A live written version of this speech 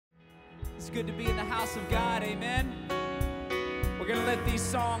Good to be in the house of God, amen. We're gonna let these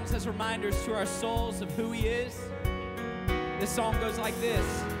songs as reminders to our souls of who He is. This song goes like this.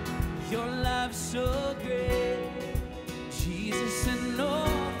 Your love's so great, Jesus, and all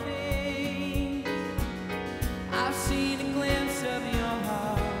things. I've seen a glimpse of your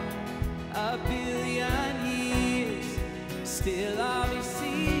heart, a billion years, still I'll be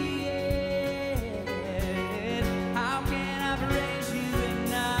seeing. How can I praise you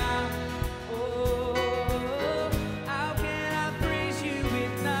enough?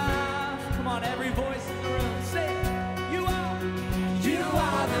 Every voice in the room, say it. You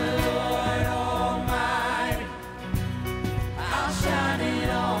are the Lord Almighty. I'll shine in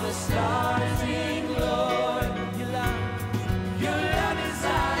all the stars in glory. Your love is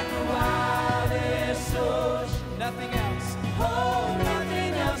like the wildest ocean. Nothing else, oh,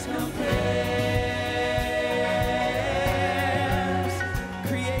 nothing else compares.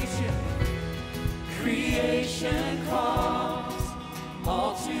 Creation calls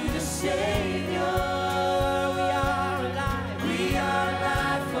all to the Savior. We are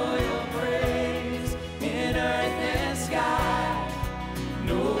alive for your praise. In earth and sky,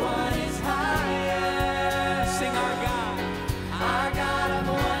 no one is higher. Sing our God of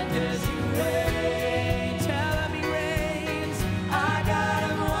wonders, you reign. Tell him He reigns. Our God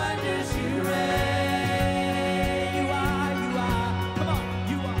of wonders, you reign. You are, come on,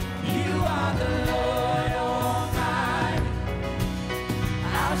 you are the Lord Almighty.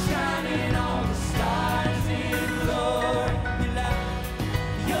 I'll shine in all the stars in glory.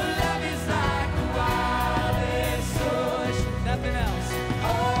 Your love is like the wildest ocean. Nothing else,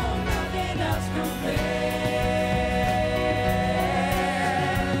 oh, nothing else compares.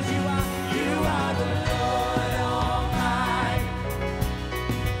 You are the Lord Almighty.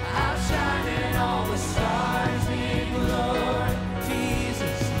 I'll shine in all the stars in glory.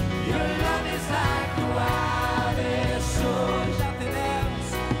 Jesus, your love is like the wildest ocean. Nothing else,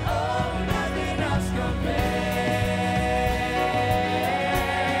 oh, nothing else compares.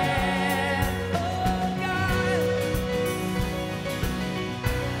 Oh, God.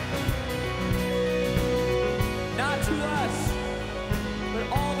 Not to us, but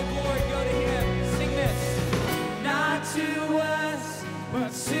all the glory go to Him. Sing this. Not to us,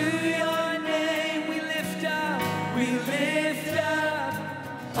 but to your name we lift up. We lift up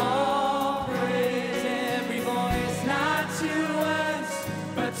all praise. Every voice. Not to us,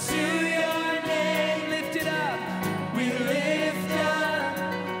 but to your name lifted up. We lift up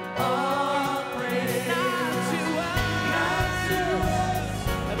all praise. Not to us,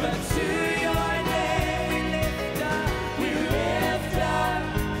 but to your name we lift up. We lift up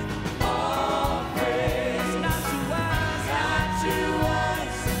all praise. Not to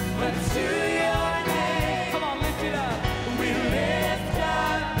us, but to your name. Come on, lift it up. We lift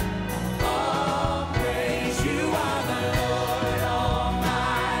up all praise. You are the Lord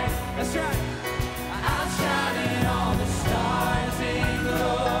Almighty. That's right. I'll shine in all the stars in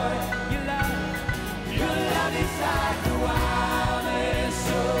glory. Your love is like the wildest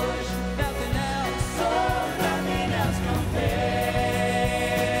ocean. Nothing else, oh, nothing else compares.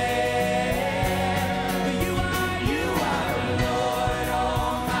 You are the Lord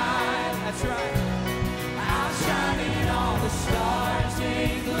Almighty. That's right. I'll shine in all the stars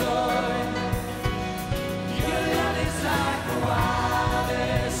in glory. Your love is like the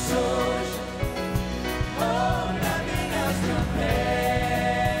wildest ocean. Oh, nothing else compares.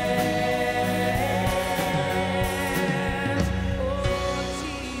 Oh,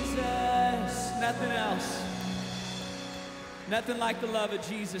 Jesus. Nothing else. Nothing like the love of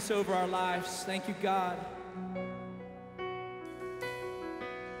Jesus over our lives. Thank you, God.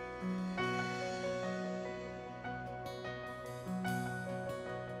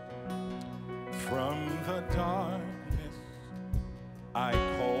 From the darkness, I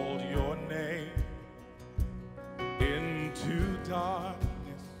called your name. Into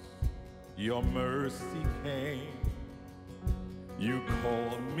darkness, your mercy came. You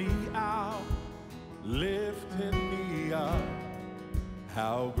called me out, lifted me up.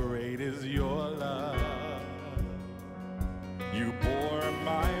 How great is your love? You bore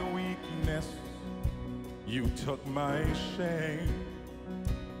my weakness, you took my shame,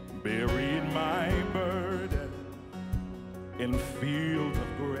 buried my burden in fields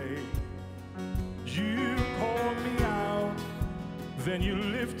of grace. You called me out, then you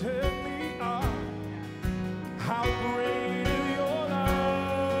lifted me up. How great is your love?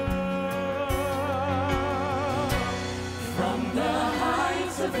 From the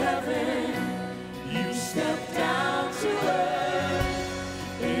heights of heaven, you stepped down to earth.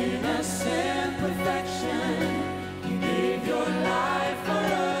 Innocent perfection, you gave your life for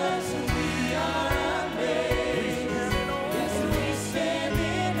us, and we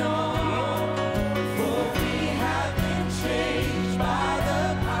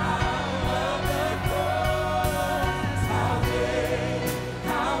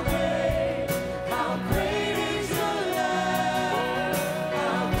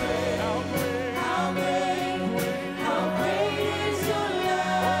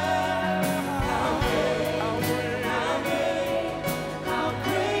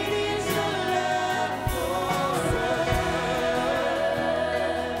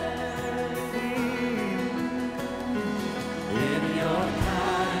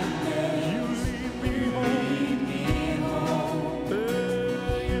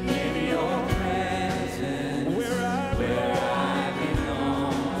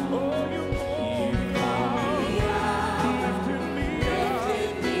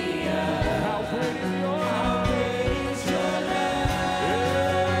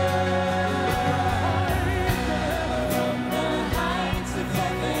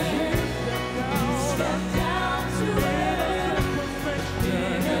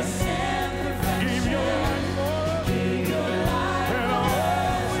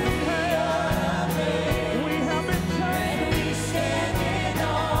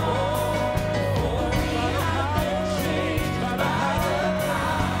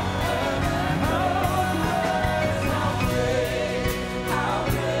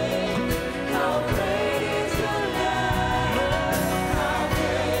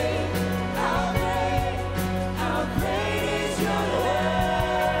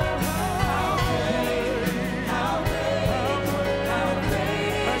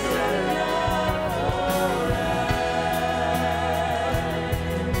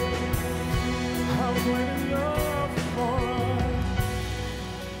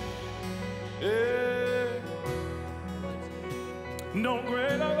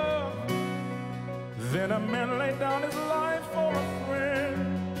Then a man laid down his life for a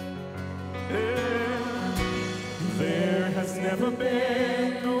friend. Yeah. There has never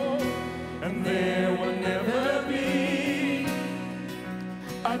been, no, and there will never be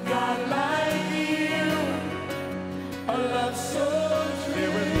a God like you, a love so true.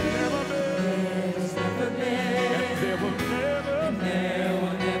 There will never be, there's never been, and there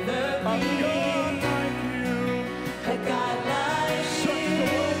will never be a God like you, A God like such you,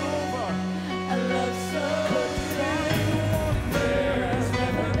 a over. a love so true. There has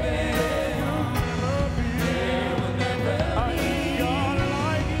never been, there will never be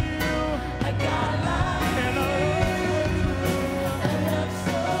a God like And a love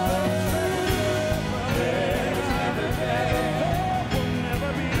so true. There's never been,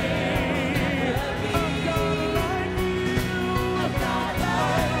 never be a God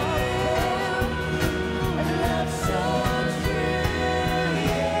like you, a love so true.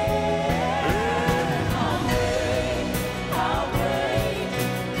 Yeah. How great, how great,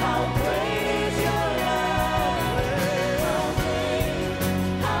 how great is your love. How great,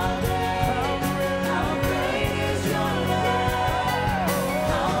 how great, how great is your love.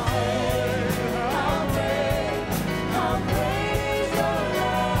 How great, how great, how great is your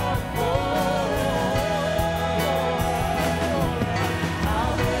love for us. How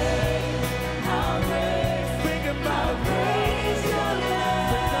great, how great, Think about how great is your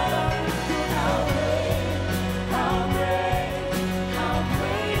love. How great, how great, how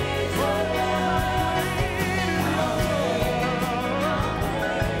great is your love. How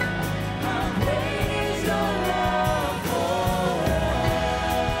great, how great is your love for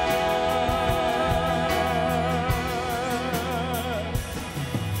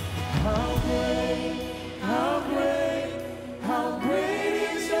How great, how great, how great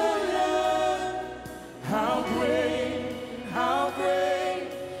is your love? How great, how great,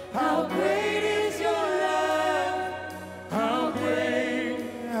 how great is your love? How great,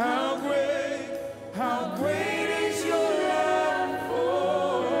 how great, how great is your love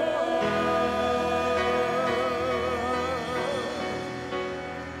for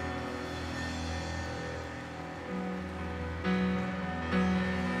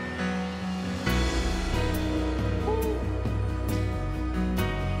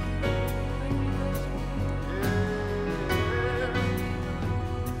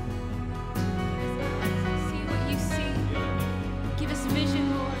See what you see. Give us vision,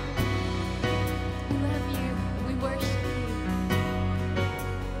 Lord. We love you. We worship you.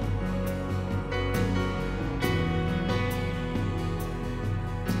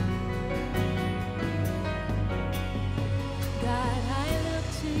 God, I look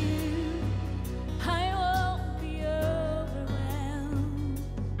to you. I won't be overwhelmed.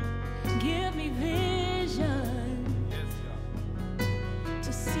 Give me vision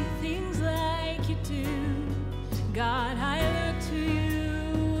to see things like you do. God, I look to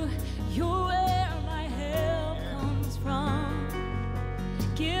you. You're where my help comes from.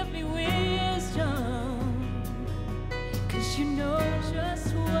 Give me wisdom, 'cause you know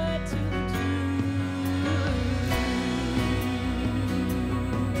just what to do.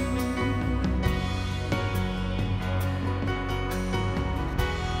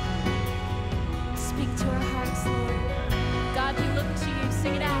 Speak to our hearts, Lord. God, we look to you.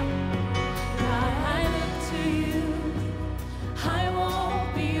 Sing it out. God, I look to you.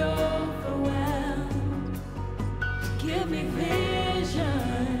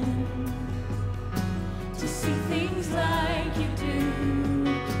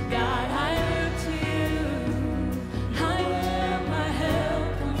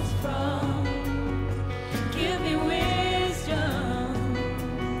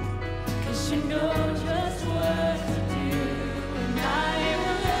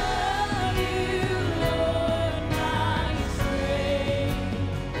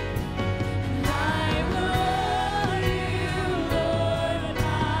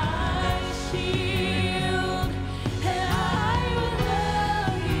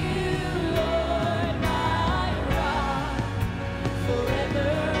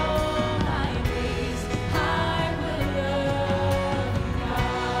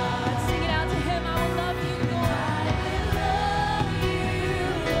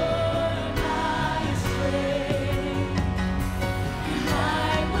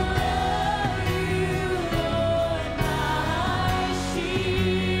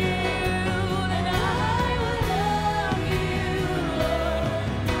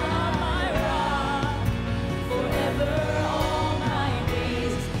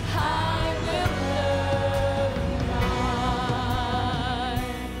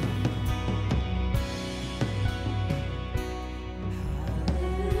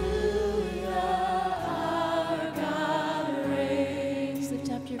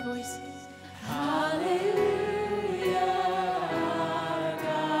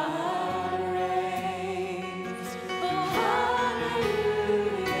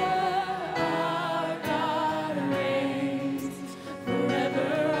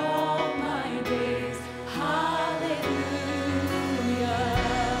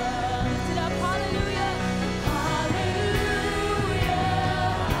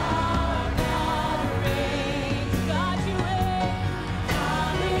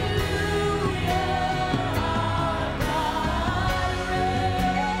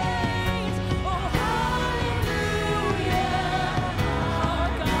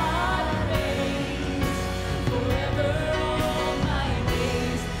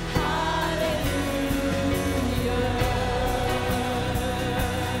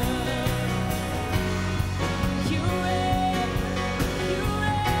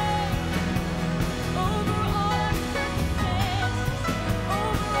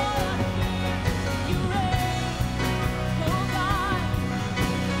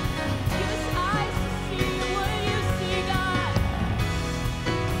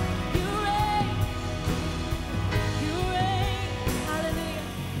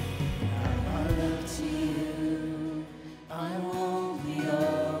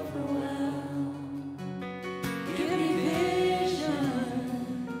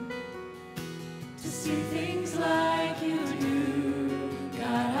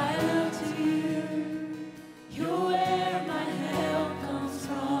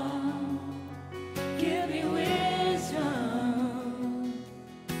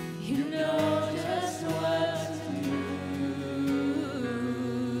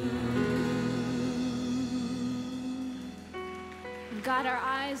 God, our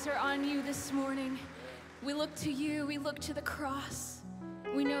eyes are on you this morning. We look to you, we look to the cross.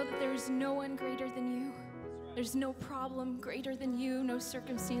 We know that there's no one greater than you. There's no problem greater than you, no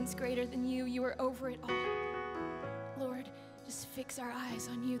circumstance greater than you. You are over it all. Lord, just fix our eyes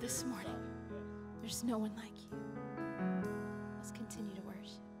on you this morning. There's no one like you. Let's continue to worship.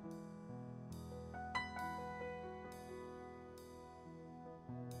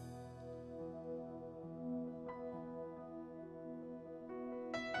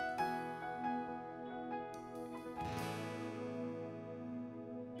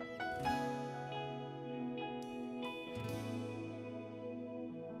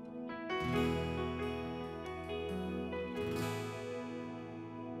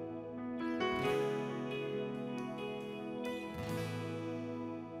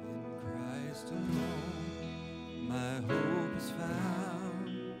 Christ alone, my hope is found.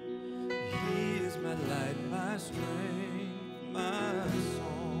 He is my light, my strength, my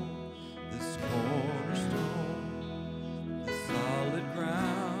song, this cornerstone, this solid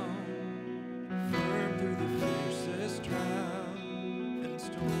ground, firm through the fiercest drought and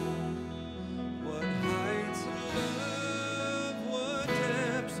storm. What heights of love, what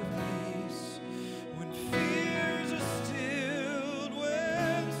depths of peace, when fears are stilled,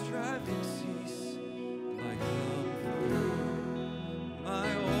 when striving cease. My comfort, my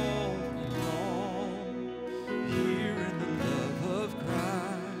all in all, here in the love of Christ.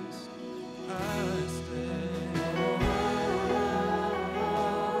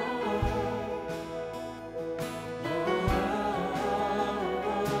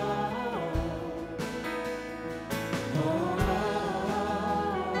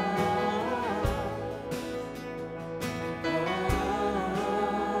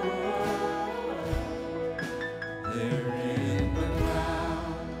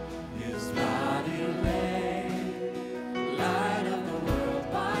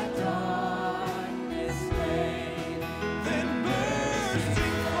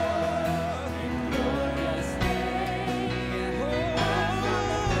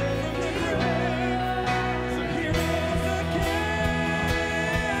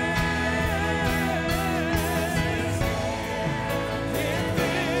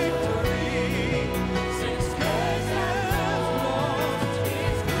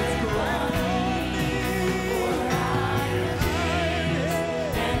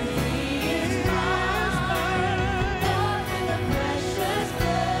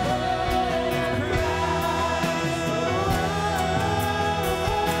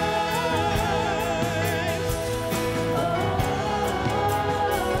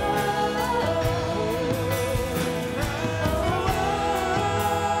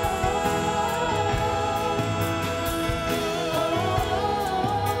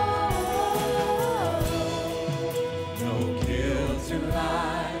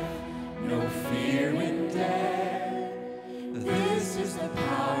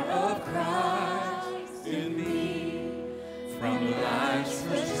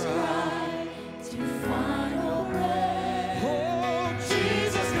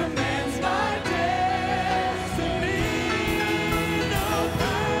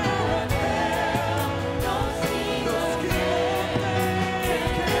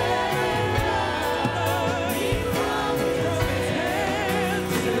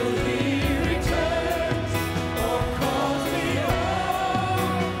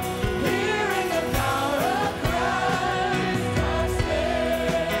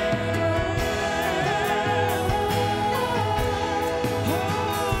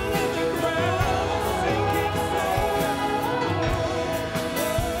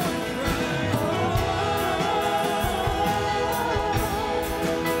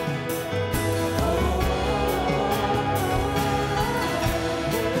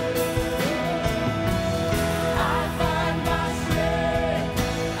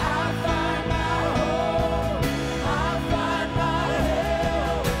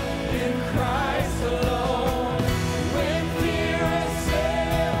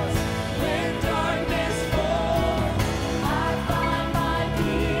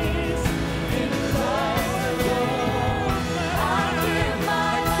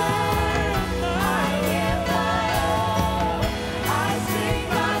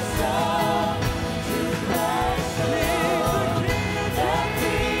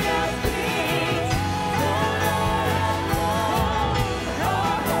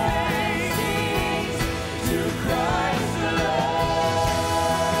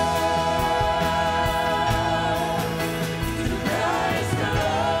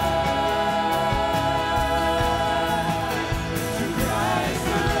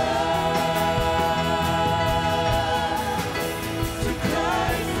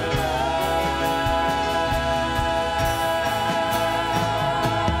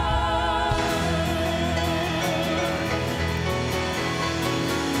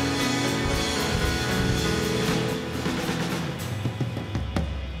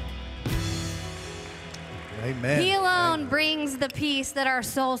 brings the peace that our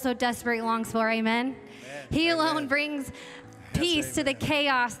soul so desperately longs for. Amen. He alone brings peace to the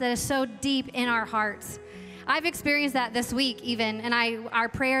chaos that is so deep in our hearts. I've experienced that this week even, and our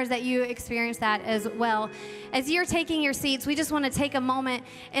prayers that you experience that as well. As you're taking your seats, we just want to take a moment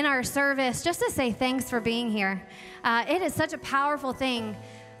in our service just to say thanks for being here. It is such a powerful thing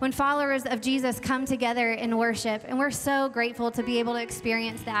when followers of Jesus come together in worship, and we're so grateful to be able to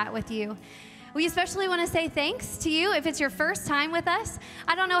experience that with you. We especially want to say thanks to you if it's your first time with us.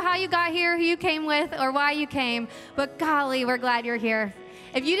 I don't know how you got here, who you came with, or why you came, but golly, we're glad you're here.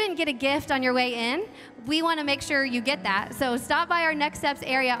 If you didn't get a gift on your way in, we want to make sure you get that. So stop by our Next Steps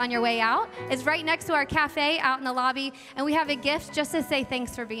area on your way out. It's right next to our cafe out in the lobby, and we have a gift just to say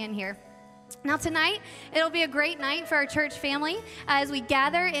thanks for being here. Now tonight, it'll be a great night for our church family as we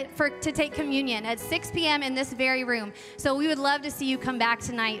gather to take communion at 6 p.m. in this very room. So we would love to see you come back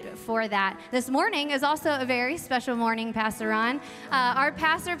tonight for that. This morning is also a very special morning, Pastor Ron. Our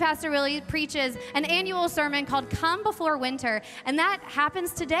pastor, Pastor Willie, preaches an annual sermon called Come Before Winter, and that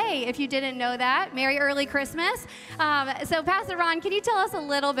happens today, if you didn't know that. Merry early Christmas. So Pastor Ron, can you tell us a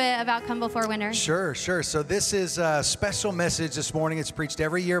little bit about Come Before Winter? Sure. So this is a special message this morning. It's preached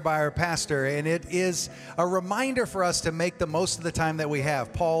every year by our pastor, and it is a reminder for us to make the most of the time that we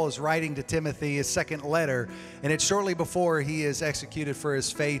have. Paul is writing to Timothy his second letter, and it's shortly before he is executed for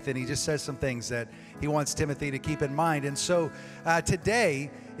his faith, and he just says some things that he wants Timothy to keep in mind. And so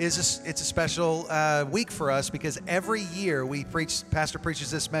today it's a special week for us because every year Pastor preaches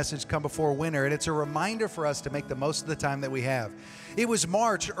this message, Come Before Winter, and it's a reminder for us to make the most of the time that we have. It was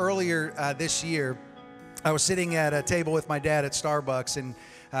March earlier this year. I was sitting at a table with my dad at Starbucks, and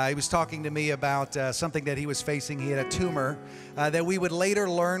he was talking to me about something that he was facing. He had a tumor that we would later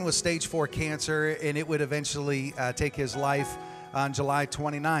learn was stage 4 cancer, and it would eventually take his life on July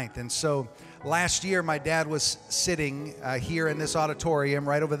 29th. And so last year, my dad was sitting here in this auditorium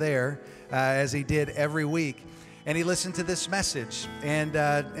right over there, as he did every week, and he listened to this message.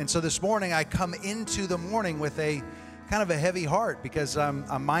 And so this morning, I come into the morning with a kind of a heavy heart because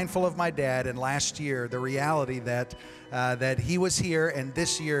I'm mindful of my dad, and last year the reality that he was here and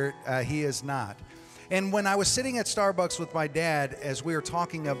this year he is not. And when I was sitting at Starbucks with my dad as we were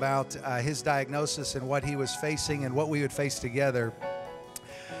talking about his diagnosis and what he was facing and what we would face together,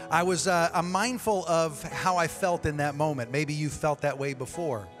 I'm mindful of how I felt in that moment. Maybe you felt that way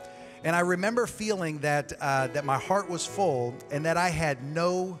before. And I remember feeling that my heart was full and that I had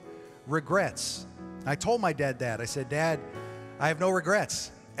no regrets. I told my dad that. I said, Dad, I have no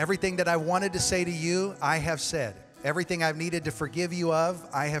regrets. Everything that I wanted to say to you, I have said. Everything I've needed to forgive you of,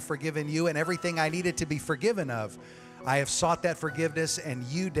 I have forgiven you. And everything I needed to be forgiven of, I have sought that forgiveness. And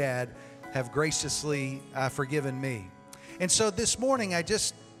you, Dad, have graciously forgiven me. And so this morning,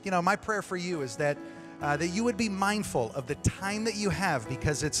 my prayer for you is that you would be mindful of the time that you have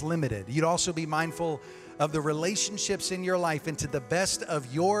because it's limited. You'd also be mindful of the relationships in your life, and to the best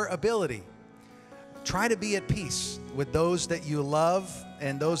of your ability, try to be at peace with those that you love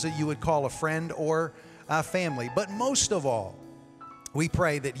and those that you would call a friend or a family. But most of all, we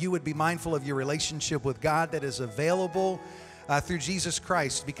pray that you would be mindful of your relationship with God that is available through Jesus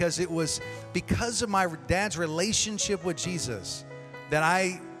Christ, because it was because of my dad's relationship with Jesus that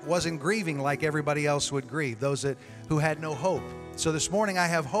I wasn't grieving like everybody else would grieve, those who had no hope. So this morning I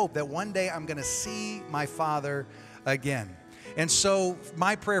have hope that one day I'm going to see my father again. And so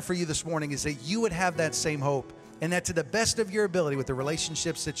my prayer for you this morning is that you would have that same hope, and that to the best of your ability with the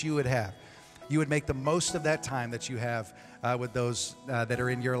relationships that you would have, you would make the most of that time that you have with those that are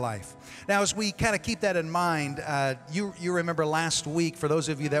in your life. Now, as we kind of keep that in mind, you remember last week, for those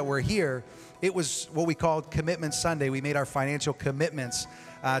of you that were here, it was what we called Commitment Sunday. We made our financial commitments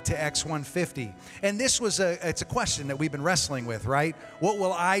to X150. And this was it's a question that we've been wrestling with, right? What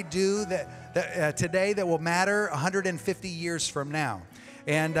will I do today that will matter 150 years from now?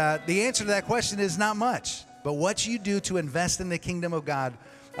 And the answer to that question is not much. But what you do to invest in the kingdom of God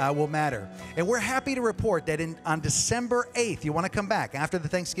will matter. And we're happy to report that on December 8th, you want to come back after the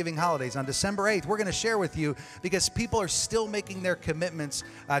Thanksgiving holidays, on December 8th, we're going to share with you, because people are still making their commitments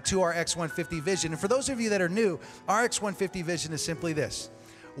to our X150 vision. And for those of you that are new, our X150 vision is simply this.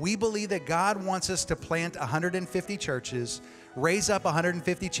 We believe that God wants us to plant 150 churches, raise up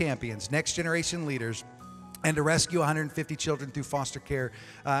 150 champions, next generation leaders, and to rescue 150 children through foster care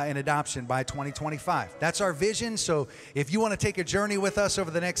and adoption by 2025. That's our vision. So if you want to take a journey with us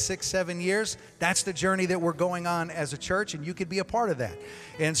over the next 6-7 years, that's the journey that we're going on as a church, and you could be a part of that.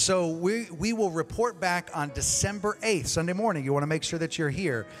 And so we will report back on December 8th, Sunday morning. You want to make sure that you're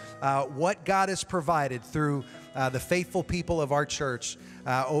here. What God has provided through the faithful people of our church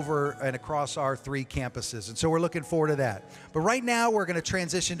over and across our 3 campuses. And so we're looking forward to that. But right now, we're going to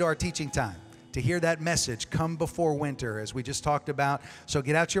transition to our teaching time, to hear that message, Come Before Winter, as we just talked about. So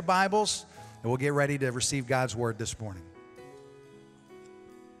get out your Bibles, and we'll get ready to receive God's Word this morning.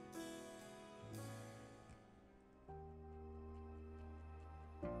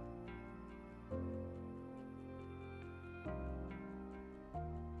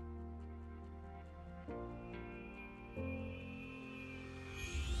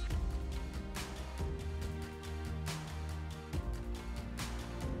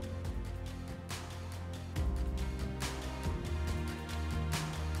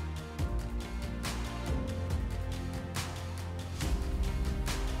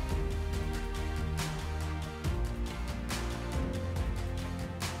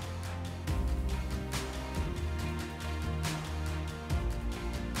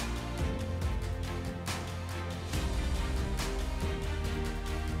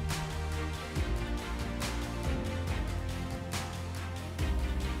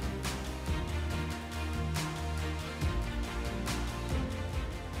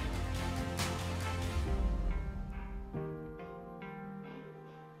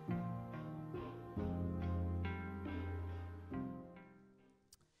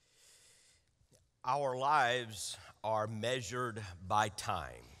 Our lives are measured by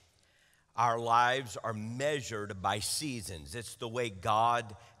time. Our lives are measured by seasons. It's the way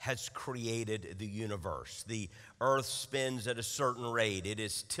God has created the universe. The earth spins at a certain rate. It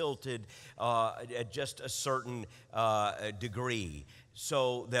is tilted at just a certain degree,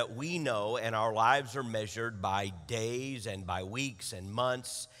 so that we know, and our lives are measured by days and by weeks and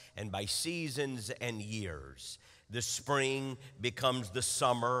months and by seasons and years. The spring becomes the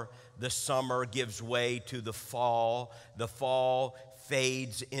summer gives way to the fall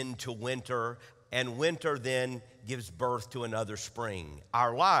fades into winter, and winter then gives birth to another spring.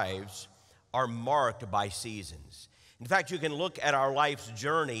 Our lives are marked by seasons. In fact, you can look at our life's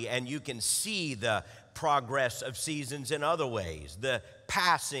journey and you can see the progress of seasons in other ways, the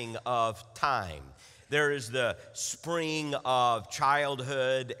passing of time. There is the spring of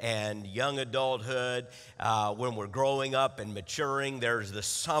childhood and young adulthood when we're growing up and maturing. There's the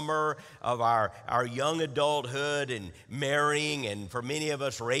summer of our young adulthood and marrying, and for many of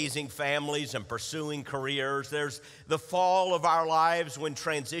us, raising families and pursuing careers. There's the fall of our lives when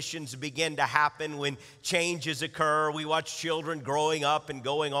transitions begin to happen, when changes occur. We watch children growing up and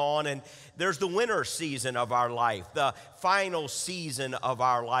going on, and there's the winter season of our life, the final season of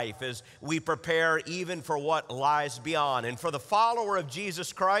our life as we prepare even for what lies beyond. And for the follower of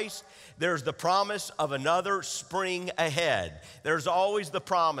Jesus Christ, there's the promise of another spring ahead. There's always the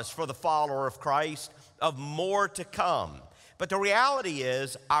promise for the follower of Christ of more to come. But the reality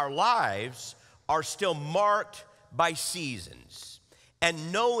is our lives are still marked by seasons.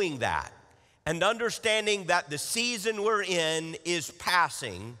 And knowing that and understanding that the season we're in is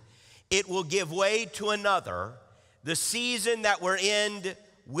passing, it will give way to another. The season that we're in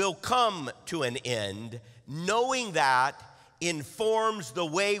will come to an end. Knowing that informs the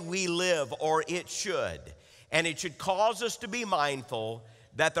way we live, or it should. And it should cause us to be mindful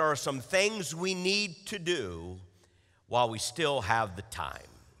that there are some things we need to do while we still have the time.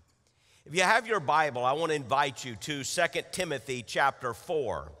 If you have your Bible, I want to invite you to 2 Timothy chapter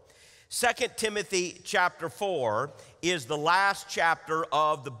 4. 2 Timothy chapter 4 is the last chapter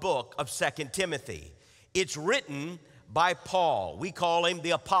of the book of 2 Timothy. It's written by Paul. We call him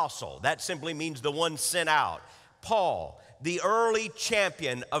the apostle. That simply means the one sent out. Paul, the early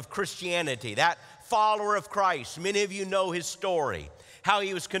champion of Christianity, that follower of Christ. Many of you know his story, how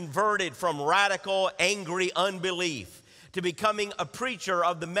he was converted from radical, angry unbelief to becoming a preacher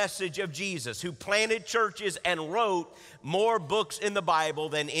of the message of Jesus, who planted churches and wrote more books in the Bible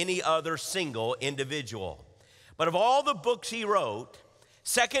than any other single individual. But of all the books he wrote,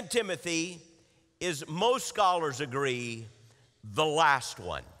 2 Timothy is, most scholars agree, the last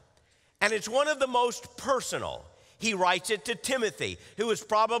one. And it's one of the most personal. He writes it to Timothy, who was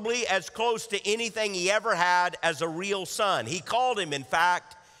probably as close to anything he ever had as a real son. He called him, in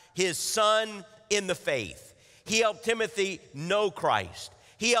fact, his son in the faith. He helped Timothy know Christ.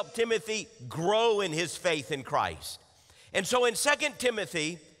 He helped Timothy grow in his faith in Christ. And so in 2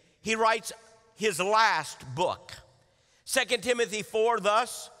 Timothy, he writes his last book. 2 Timothy 4,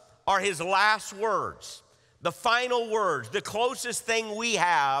 thus, are his last words. the final words, the closest thing we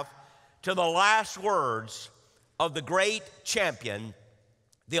have to the last words of the great champion,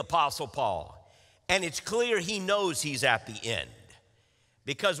 the Apostle Paul. And it's clear he knows he's at the end.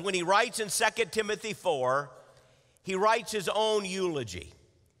 Because when he writes in 2 Timothy 4, he writes his own eulogy.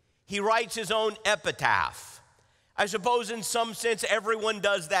 He writes his own epitaph. I suppose in some sense everyone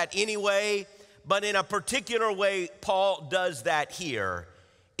does that anyway, but in a particular way, Paul does that here.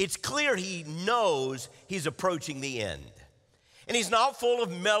 It's clear he knows he's approaching the end. And he's not full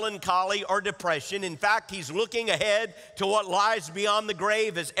of melancholy or depression. In fact, he's looking ahead to what lies beyond the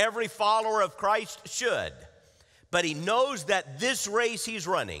grave, as every follower of Christ should. But he knows that this race he's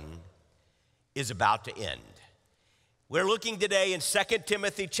running is about to end. We're looking today in 2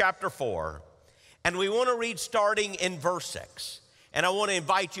 Timothy chapter 4, and we want to read starting in verse 6. And I want to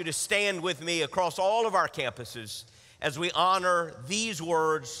invite you to stand with me across all of our campuses as we honor these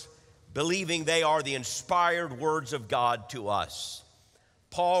words, believing they are the inspired words of God to us.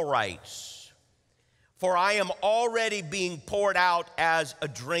 Paul writes, "For I am already being poured out as a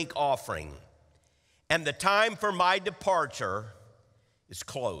drink offering, and the time for my departure is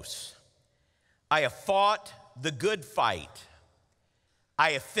close. I have fought the good fight.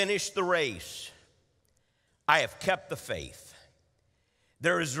 I have finished the race. I have kept the faith.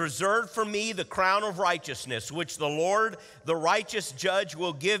 There is reserved for me the crown of righteousness, which the Lord, the righteous judge,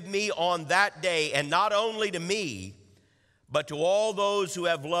 will give me on that day, and not only to me, but to all those who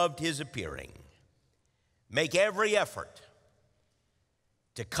have loved his appearing. Make every effort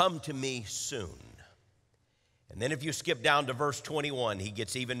to come to me soon." And then if you skip down to verse 21, he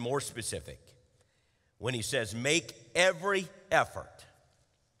gets even more specific when he says, "Make every effort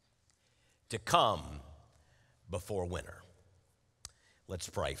to come before winter." Let's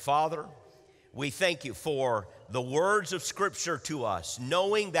pray. Father, we thank you for the words of Scripture to us,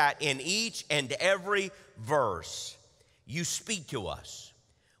 knowing that in each and every verse you speak to us.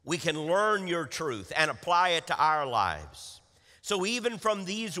 We can learn your truth and apply it to our lives. So even from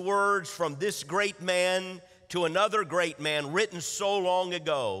these words, from this great man to another great man written so long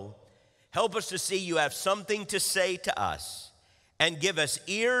ago, help us to see you have something to say to us, and give us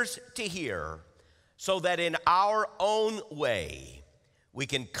ears to hear, so that in our own way we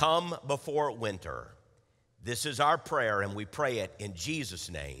can come before winter. This is our prayer, and we pray it in Jesus'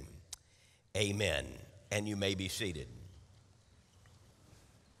 name. Amen. And you may be seated.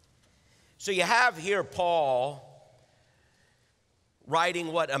 So you have here Paul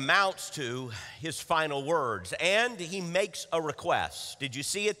writing what amounts to his final words, and he makes a request. Did you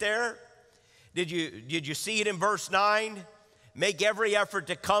see it there? Did you see it in verse 9? Make every effort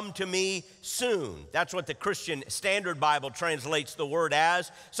to come to me soon. That's what the Christian Standard Bible translates the word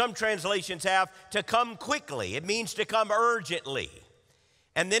as. Some translations have to come quickly. It means to come urgently.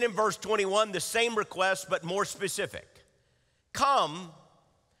 And then in verse 21, the same request, but more specific. Come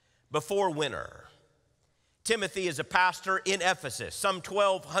before winter. Timothy is a pastor in Ephesus, some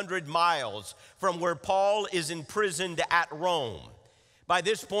 1,200 miles from where Paul is imprisoned at Rome. By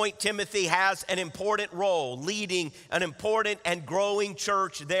this point, Timothy has an important role leading an important and growing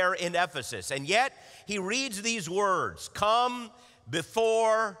church there in Ephesus. And yet, he reads these words, "Come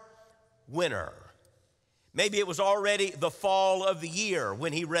before winter." Maybe it was already the fall of the year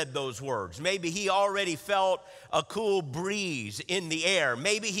when he read those words. Maybe he already felt a cool breeze in the air.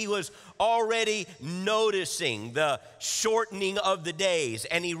 Maybe he was already noticing the shortening of the days.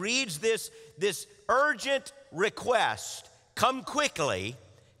 And he reads this urgent request, "Come quickly,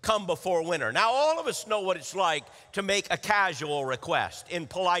 come before winter." Now, all of us know what it's like to make a casual request. In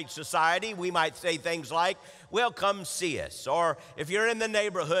polite society, we might say things like, "Well, come see us," or "If you're in the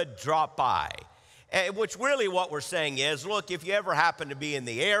neighborhood, drop by." Which really what we're saying is, look, if you ever happen to be in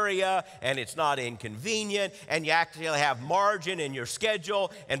the area and it's not inconvenient and you actually have margin in your schedule,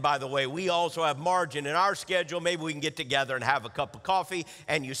 and by the way, we also have margin in our schedule, maybe we can get together and have a cup of coffee,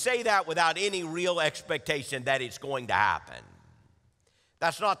 and you say that without any real expectation that it's going to happen.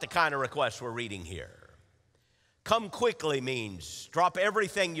 That's not the kind of request we're reading here. Come quickly means drop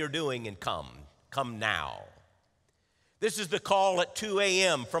everything you're doing and come. Come now. This is the call at 2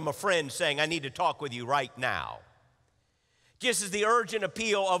 a.m. from a friend saying, "I need to talk with you right now." Just as the urgent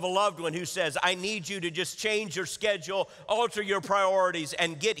appeal of a loved one who says, "I need you to just change your schedule, alter your priorities,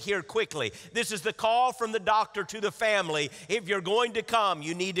 and get here quickly." This is the call from the doctor to the family. If you're going to come,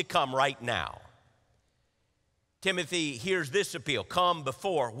 you need to come right now. Timothy hears this appeal, "Come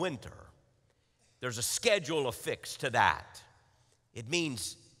before winter." There's a schedule affixed to that. It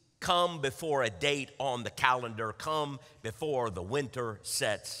means come before a date on the calendar. Come before the winter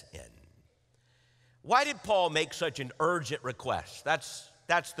sets in. Why did Paul make such an urgent request? That's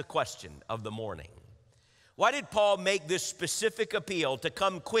the question of the morning. Why did Paul make this specific appeal to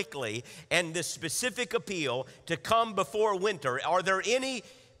come quickly and this specific appeal to come before winter? Are there any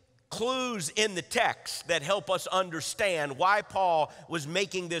clues in the text that help us understand why Paul was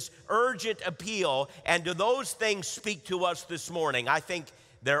making this urgent appeal? And do those things speak to us this morning? I think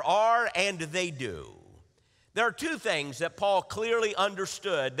there are, and they do. There are two things that Paul clearly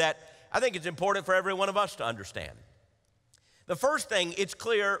understood that I think it's important for every one of us to understand. The first thing, it's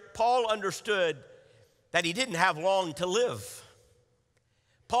clear Paul understood that he didn't have long to live.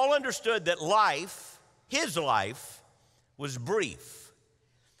 Paul understood that life, his life, was brief.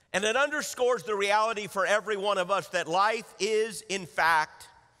 And it underscores the reality for every one of us that life is, in fact,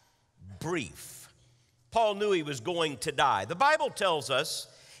 brief. Paul knew he was going to die. The Bible tells us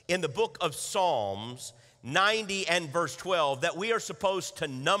in the book of Psalms 90 and verse 12 that we are supposed to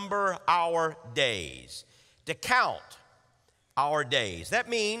number our days, to count our days. That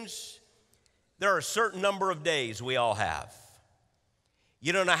means there are a certain number of days we all have.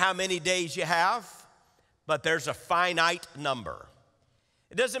 You don't know how many days you have, but there's a finite number.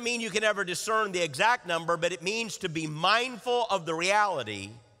 It doesn't mean you can ever discern the exact number, but it means to be mindful of the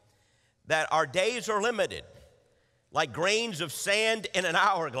reality that our days are limited. Like grains of sand in an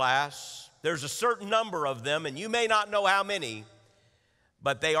hourglass, there's a certain number of them, and you may not know how many,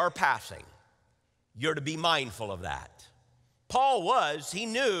 but they are passing. You're to be mindful of that. He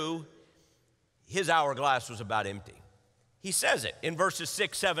knew his hourglass was about empty. He says it in verses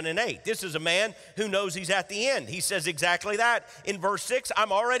 6, 7, and 8. This is a man who knows he's at the end. He says exactly that. In verse 6,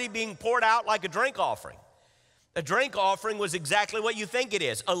 I'm already being poured out like a drink offering. A drink offering was exactly what you think it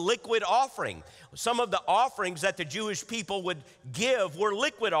is, a liquid offering. Some of the offerings that the Jewish people would give were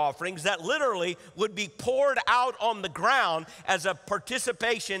liquid offerings that literally would be poured out on the ground as a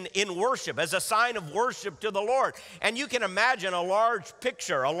participation in worship, as a sign of worship to the Lord. And you can imagine a large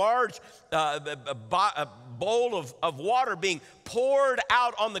picture, a large bowl of water being poured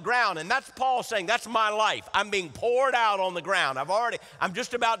out on the ground. And that's Paul saying, that's my life. I'm being poured out on the ground. I'm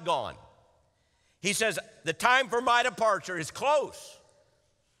just about gone. He says, the time for my departure is close.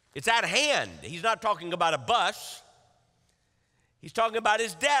 It's at hand. He's not talking about a bus. He's talking about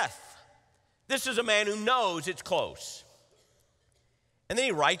his death. This is a man who knows it's close. And then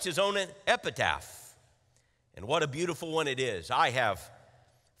he writes his own epitaph. And what a beautiful one it is. I have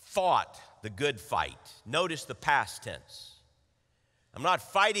fought the good fight. Notice the past tense. I'm not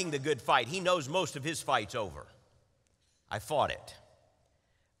fighting the good fight. He knows most of his fight's over. I fought it.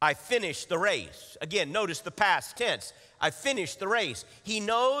 I finished the race. Again, notice the past tense. I finished the race. He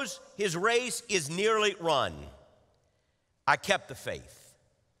knows his race is nearly run. I kept the faith.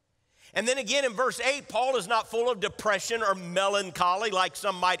 And then again in verse 8, Paul is not full of depression or melancholy like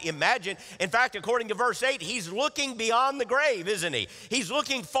some might imagine. In fact, according to verse 8, he's looking beyond the grave, isn't he? He's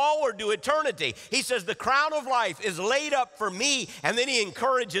looking forward to eternity. He says, the crown of life is laid up for me. And then he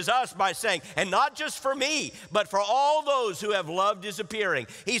encourages us by saying, and not just for me, but for all those who have loved his appearing.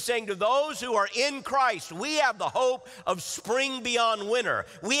 He's saying to those who are in Christ, we have the hope of spring beyond winter.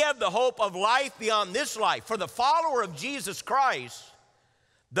 We have the hope of life beyond this life. For the follower of Jesus Christ,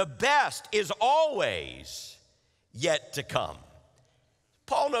 the best is always yet to come.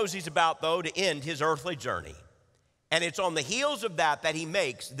 Paul knows he's about, though, to end his earthly journey. And it's on the heels of that he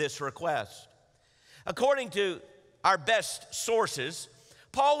makes this request. According to our best sources,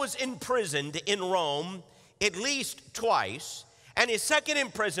 Paul was imprisoned in Rome at least twice. And his second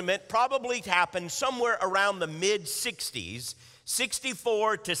imprisonment probably happened somewhere around the mid-60s,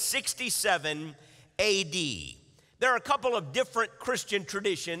 64 to 67 A.D. There are a couple of different Christian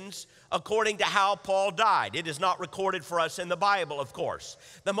traditions according to how Paul died. It is not recorded for us in the Bible, of course.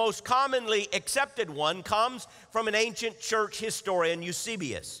 The most commonly accepted one comes from an ancient church historian,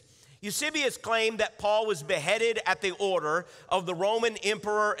 Eusebius. Eusebius claimed that Paul was beheaded at the order of the Roman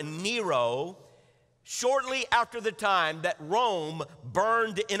Emperor Nero shortly after the time that Rome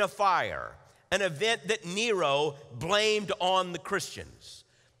burned in a fire, an event that Nero blamed on the Christians.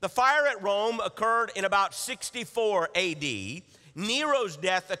 The fire at Rome occurred in about 64 A.D. Nero's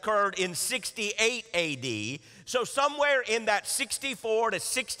death occurred in 68 A.D. So somewhere in that 64 to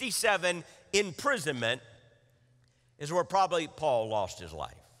 67 imprisonment is where probably Paul lost his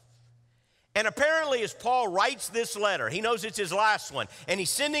life. And apparently as Paul writes this letter, he knows it's his last one, and he's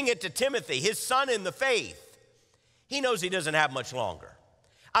sending it to Timothy, his son in the faith. He knows he doesn't have much longer.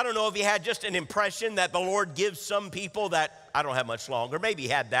 I don't know if he had just an impression that the Lord gives some people that I don't have much longer. Maybe he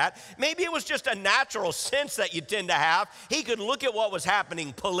had that. Maybe it was just a natural sense that you tend to have. He could look at what was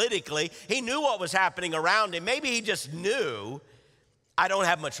happening politically. He knew what was happening around him. Maybe he just knew, I don't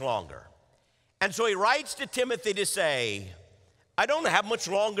have much longer. And so he writes to Timothy to say, I don't have much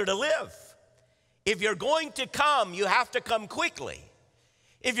longer to live. If you're going to come, you have to come quickly.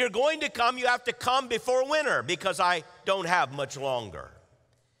 If you're going to come, you have to come before winter because I don't have much longer.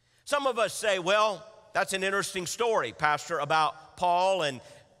 Some of us say, well, that's an interesting story, Pastor, about Paul, and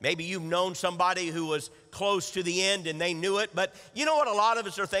maybe you've known somebody who was close to the end and they knew it. But you know what a lot of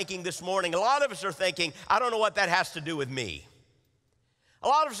us are thinking this morning? A lot of us are thinking, I don't know what that has to do with me. A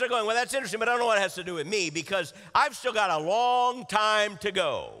lot of us are going, well, that's interesting, but I don't know what it has to do with me because I've still got a long time to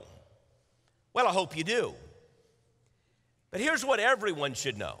go. Well, I hope you do. But here's what everyone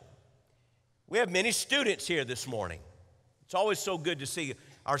should know. We have many students here this morning. It's always so good to see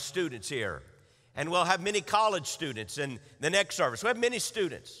our students here. And we'll have many college students in the next service. We have many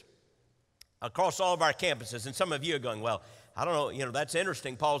students across all of our campuses. And some of you are going, well, I don't know, that's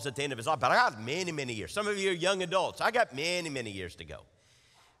interesting. Paul's at the end of his life, but I got many, many years. Some of you are young adults. I got many, many years to go.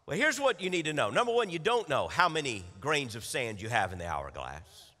 Well, here's what you need to know. Number one, you don't know how many grains of sand you have in the hourglass.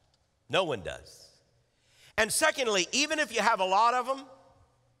 No one does. And secondly, even if you have a lot of them,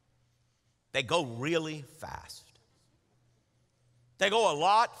 they go really fast. They go a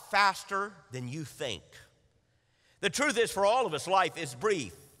lot faster than you think. The truth is, for all of us, life is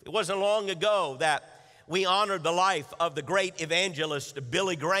brief. It wasn't long ago that we honored the life of the great evangelist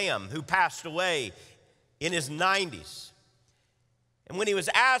Billy Graham, who passed away in his 90s. And when he was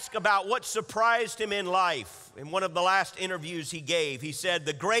asked about what surprised him in life, in one of the last interviews he gave, he said,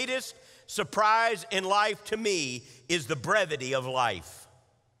 "The greatest surprise in life to me is the brevity of life."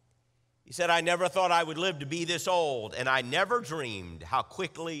 He said, "I never thought I would live to be this old, and I never dreamed how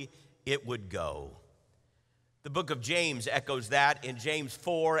quickly it would go." The book of James echoes that in James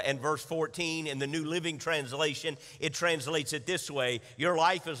 4 and verse 14. In the New Living Translation, it translates it this way: your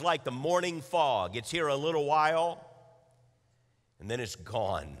life is like the morning fog. It's here a little while, and then it's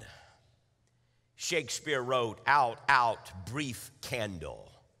gone. Shakespeare wrote, "Out, out, brief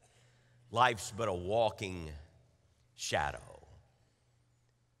candle. Life's but a walking shadow."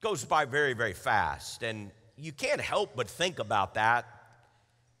 Goes by very, very fast, and you can't help but think about that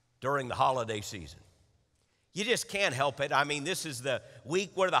during the holiday season. You just can't help it. I mean, this is the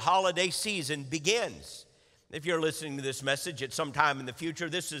week where the holiday season begins. If you're listening to this message at some time in the future,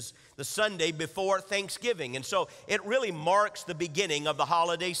 this is the Sunday before Thanksgiving, and so it really marks the beginning of the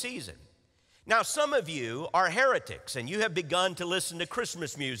holiday season. Now, some of you are heretics, and you have begun to listen to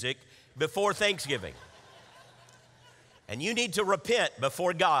Christmas music before Thanksgiving. And you need to repent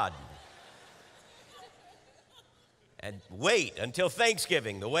before God. And wait until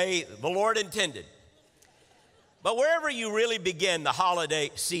Thanksgiving, the way the Lord intended. But wherever you really begin the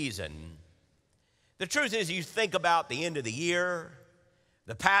holiday season, the truth is you think about the end of the year,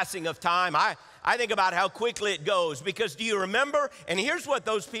 the passing of time. I think about how quickly it goes, because do you remember? And here's what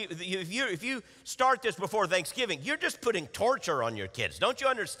those people, if you start this before Thanksgiving, you're just putting torture on your kids. Don't you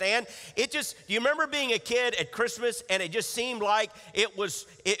understand? Do you remember being a kid at Christmas and it just seemed like it was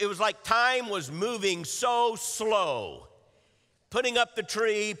like time was moving so slow? Putting up the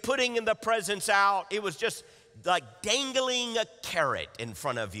tree, putting in the presents out, it was just like dangling a carrot in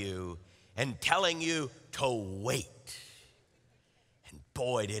front of you and telling you to wait. And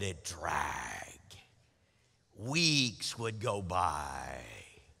boy, did it drag. Weeks would go by,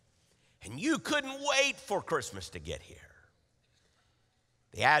 and you couldn't wait for Christmas to get here.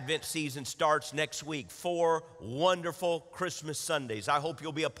 The Advent season starts next week. 4 wonderful Christmas Sundays. I hope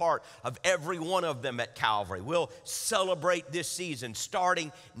you'll be a part of every one of them at Calvary. We'll celebrate this season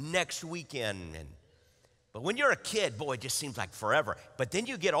starting next weekend. But when you're a kid, boy, it just seems like forever. But then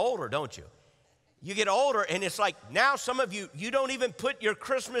you get older, don't you? You get older, and it's like now some of you don't even put your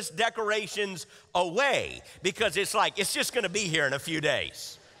Christmas decorations away because it's like it's just going to be here in a few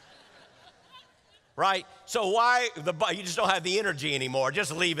days. Right? So you just don't have the energy anymore.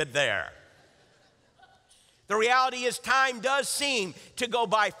 Just leave it there. The reality is time does seem to go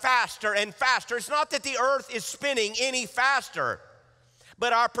by faster and faster. It's not that the earth is spinning any faster,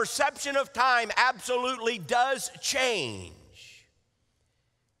 but our perception of time absolutely does change.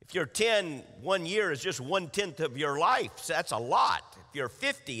 If you're 10, 1 year is just 1/10 of your life. So that's a lot. If you're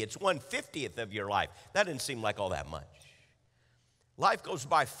 50, it's 1/50th of your life. That didn't seem like all that much. Life goes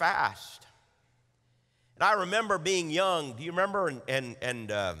by fast. And I remember being young. Do you remember?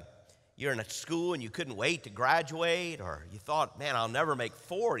 You're in a school and you couldn't wait to graduate, or you thought, man, I'll never make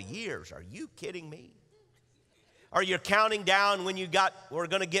 4 years. Are you kidding me? Or you're counting down when we're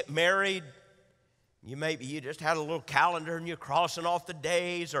going to get married. You just had a little calendar and you're crossing off the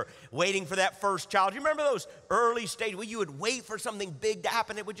days, or waiting for that first child. You remember those early stages where you would wait for something big to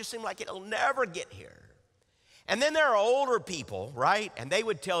happen? It would just seem like it'll never get here. And then there are older people, right? And they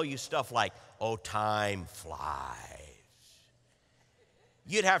would tell you stuff like, oh, time flies.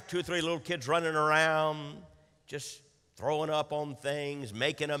 you'd have 2 or 3 little kids running around, just throwing up on things,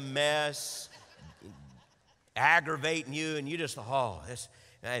 making a mess, aggravating you, and you just thought, oh, this.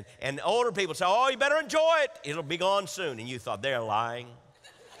 And older people say, oh, you better enjoy it. It'll be gone soon. And you thought, they're lying.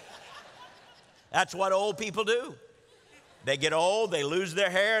 That's what old people do. They get old, they lose their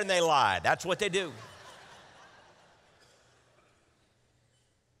hair, and they lie. That's what they do.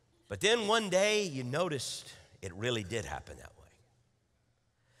 But then one day, you noticed it really did happen that way.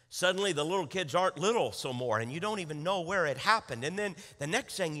 Suddenly, the little kids aren't little so more, and you don't even know where it happened. And then the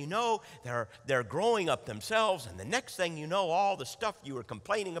next thing you know, they're growing up themselves, and the next thing you know, all the stuff you were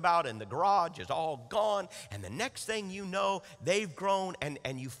complaining about in the garage is all gone. And the next thing you know, they've grown, and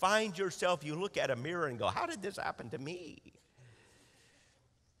you find yourself, you look at a mirror and go, how did this happen to me?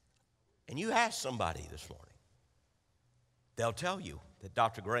 And you ask somebody this morning, they'll tell you that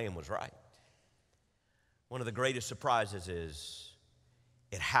Dr. Graham was right. One of the greatest surprises is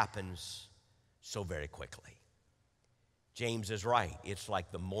it happens so very quickly. James is right. It's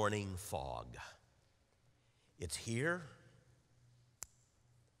like the morning fog. It's here,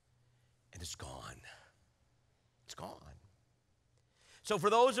 and it's gone. It's gone. So for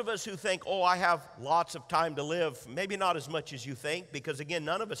those of us who think, oh, I have lots of time to live, maybe not as much as you think, because again,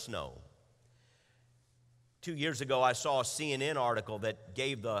 none of us know. 2 years ago, I saw a CNN article that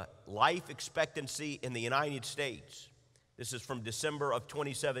gave the life expectancy in the United States. This is from December of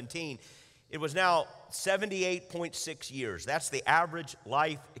 2017. It was now 78.6 years. That's the average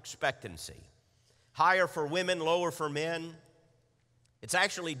life expectancy. Higher for women, lower for men. It's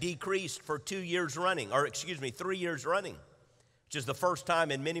actually decreased for 3 years running, which is the first time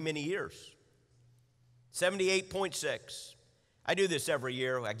in many, many years. 78.6. I do this every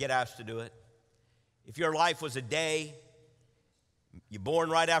year. I get asked to do it. If your life was a day, you're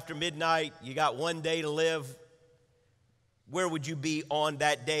born right after midnight, you got 1 day to live, where would you be on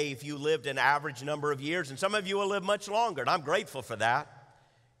that day if you lived an average number of years? And some of you will live much longer, and I'm grateful for that.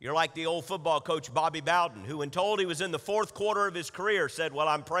 You're like the old football coach Bobby Bowden, who when told he was in the 4th quarter of his career said, well,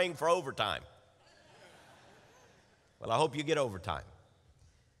 I'm praying for overtime. Well, I hope you get overtime.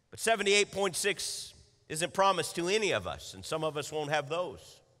 But 78.6 isn't promised to any of us, and some of us won't have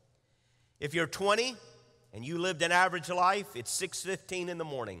those. If you're 20 and you lived an average life, it's 6:15 in the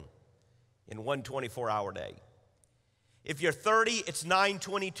morning in one 24-hour day. If you're 30, it's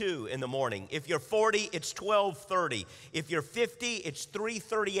 9:22 in the morning. If you're 40, it's 12:30. If you're 50, it's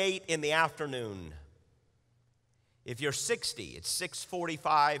 3:38 in the afternoon. If you're 60, it's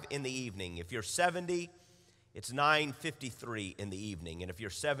 6:45 in the evening. If you're 70, it's 9:53 in the evening. And if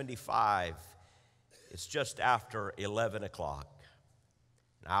you're 75, it's just after 11 o'clock,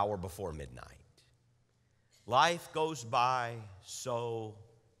 an hour before midnight. Life goes by so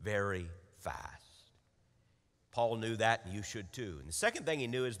very fast. Paul knew that, and you should too. And the second thing he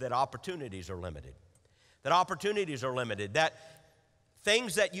knew is that opportunities are limited. That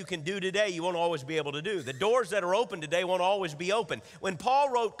things that you can do today, you won't always be able to do. The doors that are open today won't always be open. When Paul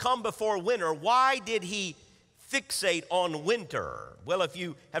wrote, "Come before winter," why did he fixate on winter? Well, if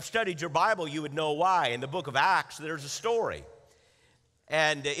you have studied your Bible, you would know why. In the book of Acts, there's a story.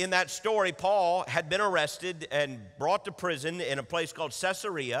 And in that story, Paul had been arrested and brought to prison in a place called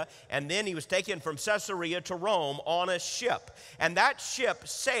Caesarea, and then he was taken from Caesarea to Rome on a ship. And that ship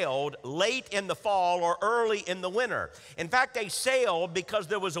sailed late in the fall or early in the winter. In fact, they sailed because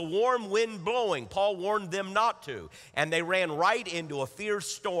there was a warm wind blowing. Paul warned them not to, and they ran right into a fierce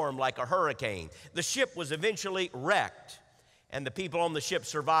storm like a hurricane. The ship was eventually wrecked, and the people on the ship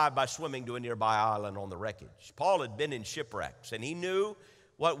survived by swimming to a nearby island on the wreckage. Paul had been in shipwrecks, and he knew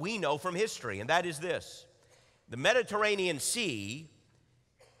what we know from history, and that is this. The Mediterranean Sea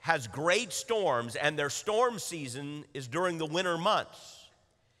has great storms, and their storm season is during the winter months.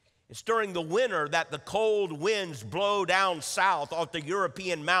 It's during the winter that the cold winds blow down south off the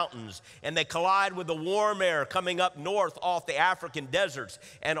European mountains, and they collide with the warm air coming up north off the African deserts.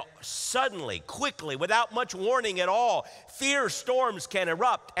 And suddenly, quickly, without much warning at all, fierce storms can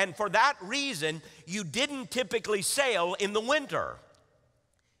erupt. And for that reason, you didn't typically sail in the winter.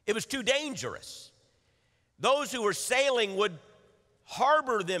 It was too dangerous. Those who were sailing would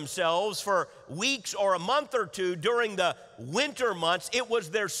harbor themselves for weeks or a month or two during the winter months. It was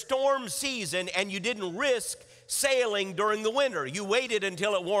their storm season, and you didn't risk sailing during the winter. You waited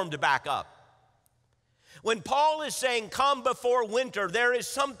until it warmed back up. When Paul is saying, come before winter, there is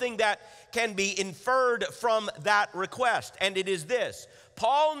something that can be inferred from that request, and it is this.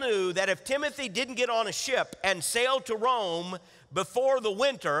 Paul knew that if Timothy didn't get on a ship and sail to Rome before the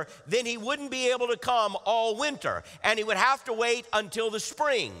winter, then he wouldn't be able to come all winter, and he would have to wait until the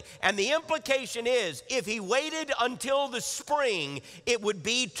spring. And the implication is, if he waited until the spring, it would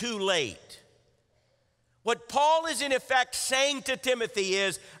be too late. What Paul is in effect saying to Timothy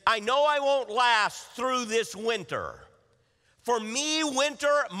is, I know I won't last through this winter. For me,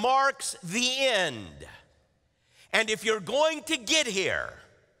 winter marks the end. And if you're going to get here,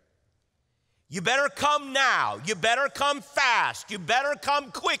 you better come now. You better come fast. You better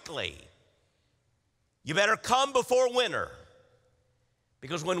come quickly. You better come before winter.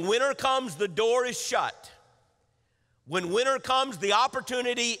 Because when winter comes, the door is shut. When winter comes, the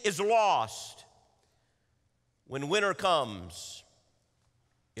opportunity is lost. When winter comes,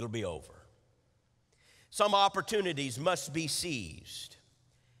 it'll be over. Some opportunities must be seized.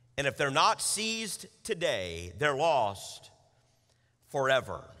 And if they're not seized today, they're lost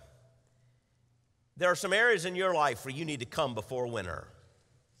forever. There are some areas in your life where you need to come before winter.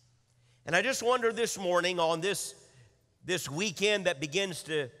 And I just wonder this morning on this weekend that begins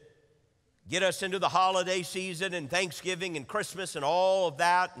to get us into the holiday season and Thanksgiving and Christmas and all of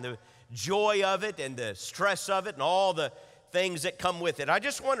that and the joy of it and the stress of it and all the things that come with it. I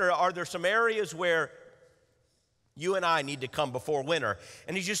just wonder, are there some areas where you and I need to come before winter?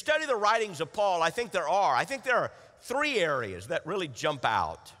 And as you study the writings of Paul, I think there are. I think there are 3 areas that really jump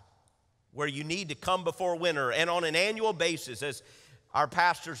out where you need to come before winter. And on an annual basis, as our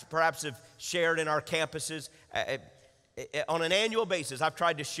pastors perhaps have shared in our campuses, on an annual basis, I've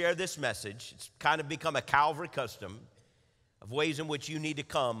tried to share this message. It's kind of become a Calvary custom of ways in which you need to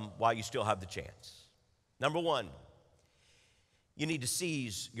come while you still have the chance. Number 1, you need to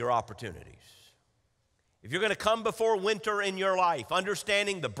seize your opportunities. If you're going to come before winter in your life,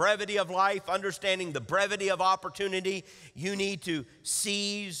 understanding the brevity of life, understanding the brevity of opportunity, you need to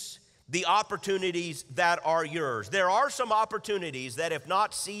seize the opportunities that are yours. There are some opportunities that, if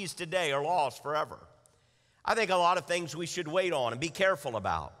not seized today, are lost forever. I think a lot of things we should wait on and be careful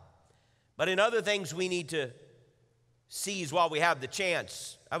about. But in other things, we need to seize while we have the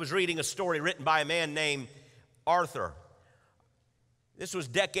chance. I was reading a story written by a man named Arthur. This was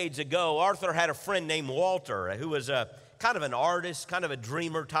decades ago. Arthur had a friend named Walter who was a kind of an artist, kind of a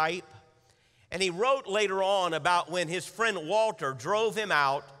dreamer type. And he wrote later on about when his friend Walter drove him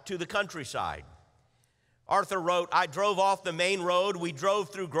out to the countryside. Arthur wrote, I drove off the main road. We drove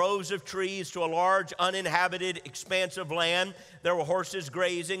through groves of trees to a large uninhabited expanse of land. There were horses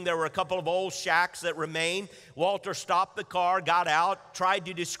grazing. There were a couple of old shacks that remained. Walter stopped the car, got out, tried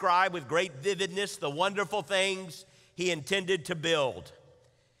to describe with great vividness the wonderful things he intended to build.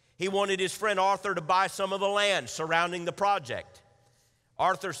 He wanted his friend Arthur to buy some of the land surrounding the project.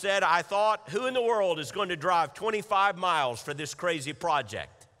 Arthur said, I thought, who in the world is going to drive 25 miles for this crazy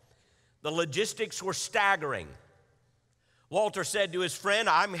project? The logistics were staggering. Walter said to his friend,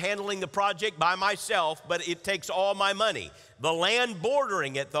 I'm handling the project by myself, but it takes all my money. The land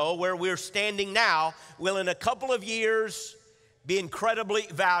bordering it, though, where we're standing now, will in a couple of years be incredibly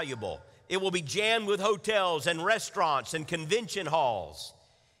valuable. It will be jammed with hotels and restaurants and convention halls.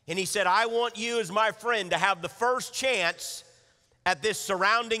 And he said, I want you as my friend to have the first chance at this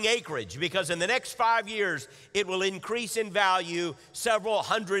surrounding acreage, because in the next 5 years, it will increase in value several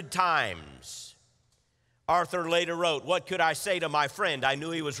hundred times. Arthur later wrote, what could I say to my friend? I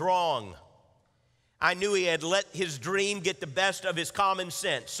knew he was wrong. I knew he had let his dream get the best of his common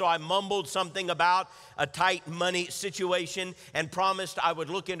sense. So I mumbled something about a tight money situation and promised I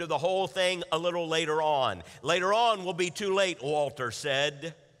would look into the whole thing a little later on. Later on will be too late, Walter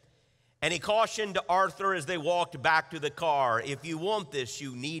said. And he cautioned Arthur as they walked back to the car, if you want this,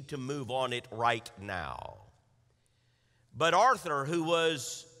 you need to move on it right now. But Arthur, who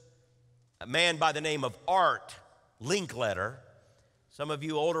was a man by the name of Art Linkletter, some of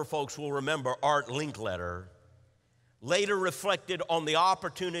you older folks will remember Art Linkletter, later reflected on the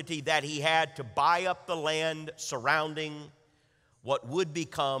opportunity that he had to buy up the land surrounding what would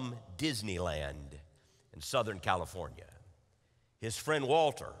become Disneyland in Southern California. His friend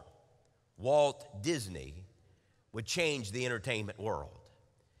Walt Disney, would change the entertainment world.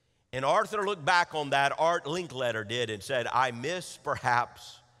 And Arthur looked back on that, Art Linkletter did, and said, I missed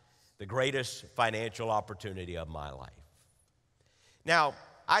perhaps the greatest financial opportunity of my life. Now,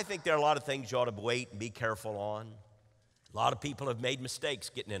 I think there are a lot of things you ought to wait and be careful on. A lot of people have made mistakes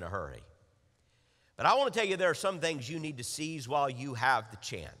getting in a hurry. But I want to tell you there are some things you need to seize while you have the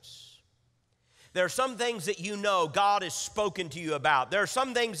chance. There are some things that you know God has spoken to you about. There are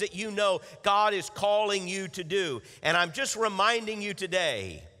some things that you know God is calling you to do. And I'm just reminding you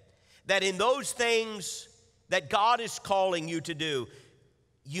today that in those things that God is calling you to do,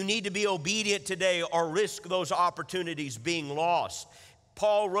 you need to be obedient today or risk those opportunities being lost.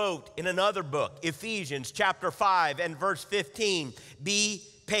 Paul wrote in another book, Ephesians chapter 5 and verse 15,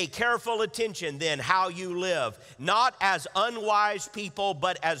 pay careful attention then how you live, not as unwise people,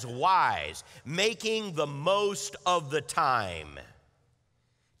 but as wise, making the most of the time.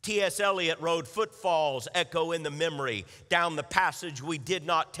 T.S. Eliot wrote, footfalls echo in the memory down the passage we did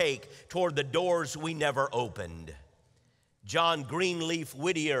not take, toward the doors we never opened. John Greenleaf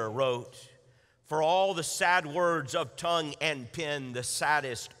Whittier wrote, for all the sad words of tongue and pen, the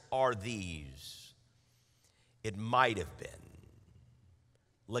saddest are these. It might have been.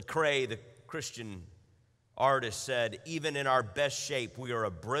 Lecrae, the Christian artist, said, even in our best shape, we are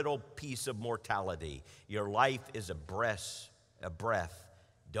a brittle piece of mortality. Your life is a breath.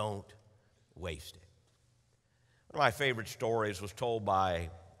 Don't waste it. One of my favorite stories was told by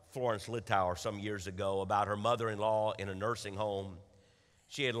Florence Littauer some years ago about her mother-in-law in a nursing home.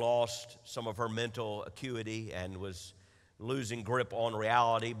 She had lost some of her mental acuity and was losing grip on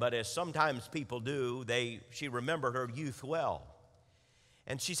reality, but as sometimes people do, she remembered her youth well.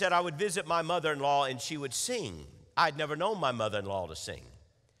 And she said, I would visit my mother-in-law and she would sing. I'd never known my mother-in-law to sing.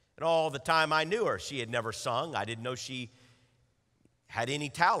 And all the time I knew her, she had never sung. I didn't know she had any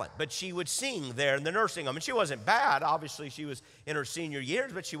talent, but she would sing there in the nursing home. And she wasn't bad. Obviously, she was in her senior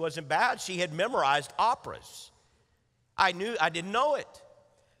years, but she wasn't bad. She had memorized operas. I didn't know it.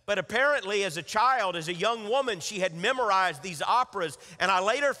 But apparently, as a child, as a young woman, she had memorized these operas. And I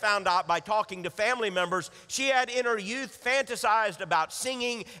later found out by talking to family members, she had in her youth fantasized about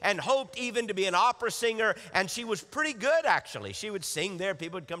singing and hoped even to be an opera singer. And she was pretty good, actually. She would sing there.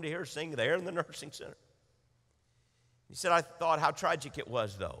 People would come to hear her sing there in the nursing center. He said, I thought how tragic it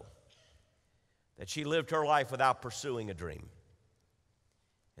was, though, that she lived her life without pursuing a dream.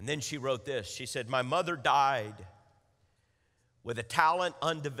 And then she wrote this. She said, my mother died with a talent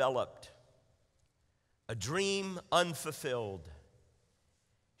undeveloped, a dream unfulfilled.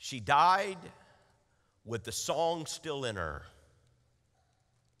 She died with the song still in her.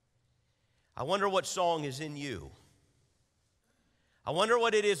 I wonder what song is in you. I wonder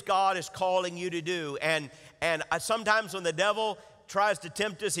what it is God is calling you to do. And sometimes when the devil tries to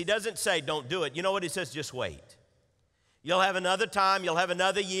tempt us, he doesn't say, don't do it. You know what he says? Just wait. You'll have another time. You'll have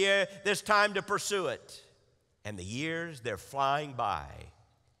another year. There's time to pursue it. And the years, they're flying by.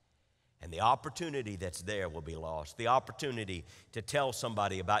 And the opportunity that's there will be lost. The opportunity to tell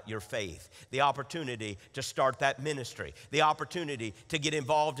somebody about your faith. The opportunity to start that ministry. The opportunity to get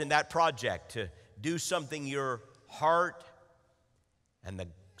involved in that project. To do something your heart and the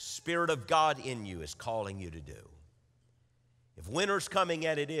Spirit of God in you is calling you to do. If winter's coming,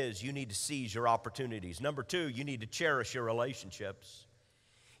 and it is, you need to seize your opportunities. Number two, you need to cherish your relationships.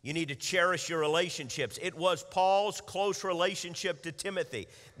 You need to cherish your relationships. It was Paul's close relationship to Timothy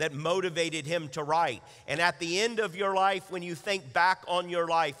that motivated him to write. And at the end of your life, when you think back on your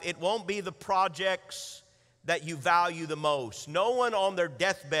life, it won't be the projects that you value the most. No one on their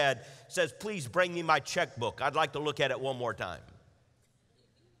deathbed says, please bring me my checkbook. I'd like to look at it one more time.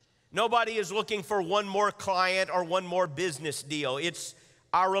 Nobody is looking for one more client or one more business deal. It's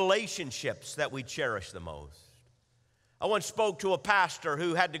our relationships that we cherish the most. I once spoke to a pastor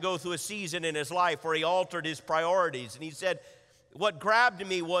who had to go through a season in his life where he altered his priorities. And he said, what grabbed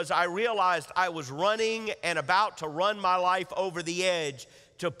me was I realized I was running and about to run my life over the edge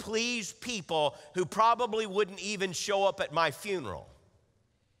to please people who probably wouldn't even show up at my funeral.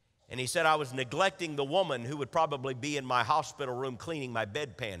 And he said I was neglecting the woman who would probably be in my hospital room cleaning my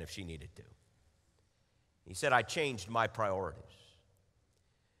bedpan if she needed to. He said I changed my priorities.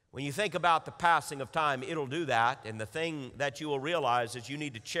 When you think about the passing of time, it'll do that. And the thing that you will realize is you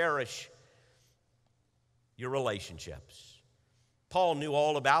need to cherish your relationships. Paul knew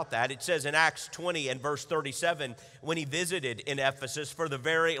all about that. It says in Acts 20 and verse 37, when he visited in Ephesus for the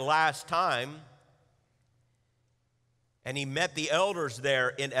very last time, and he met the elders there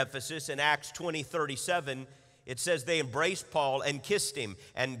in Ephesus in Acts 20:37, it says they embraced Paul and kissed him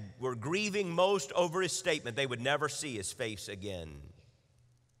and were grieving most over his statement they would never see his face again.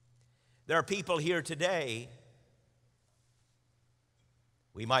 There are people here today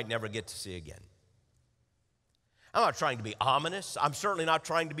we might never get to see again. I'm not trying to be ominous. I'm certainly not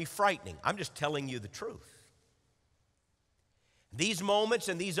trying to be frightening. I'm just telling you the truth. These moments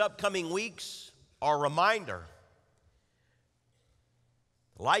and these upcoming weeks are a reminder.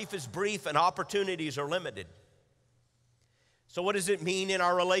 Life is brief and opportunities are limited. So what does it mean in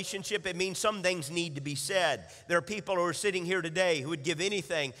our relationship? It means some things need to be said. There are people who are sitting here today who would give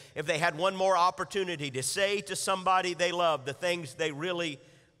anything if they had one more opportunity to say to somebody they love the things they really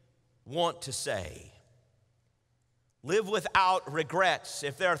want to say. Live without regrets.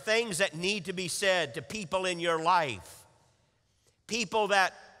 If there are things that need to be said to people in your life, people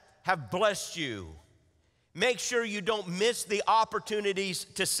that have blessed you, make sure you don't miss the opportunities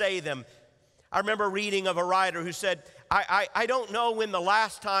to say them. I remember reading of a writer who said, I don't know when the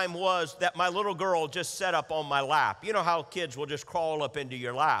last time was that my little girl just sat up on my lap. You know how kids will just crawl up into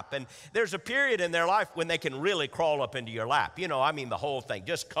your lap. And there's a period in their life when they can really crawl up into your lap. You know, I mean the whole thing.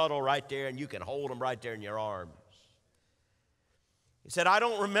 Just cuddle right there and you can hold them right there in your arms. He said, I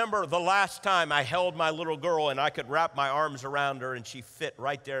don't remember the last time I held my little girl and I could wrap my arms around her and she fit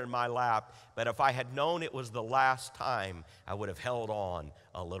right there in my lap. But if I had known it was the last time, I would have held on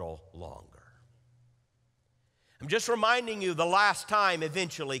a little longer. I'm just reminding you the last time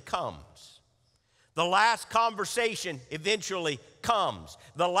eventually comes. The last conversation eventually comes.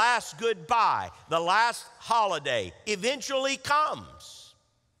 The last goodbye, the last holiday eventually comes.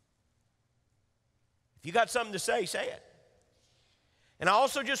 If you got something to say it. And I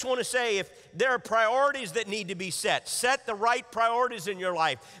also just want to say, if there are priorities that need to be set the right priorities in your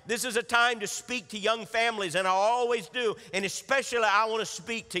life. This is a time to speak to young families, and I always do, and especially I want to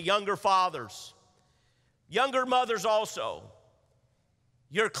speak to younger fathers. Younger mothers also.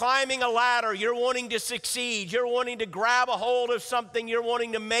 You're climbing a ladder. You're wanting to succeed. You're wanting to grab a hold of something. You're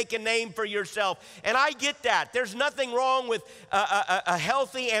wanting to make a name for yourself. And I get that. There's nothing wrong with a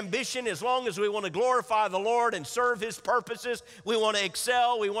healthy ambition as long as we want to glorify the Lord and serve His purposes. We want to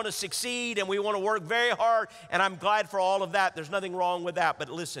excel. We want to succeed. And we want to work very hard. And I'm glad for all of that. There's nothing wrong with that. But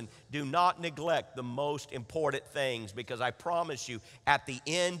listen, do not neglect the most important things, because I promise you, at the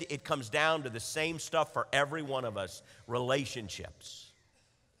end, it comes down to the same stuff for every one of us: relationships.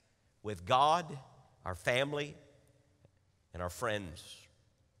 With God, our family, and our friends.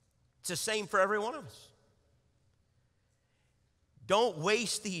 It's the same for every one of us. Don't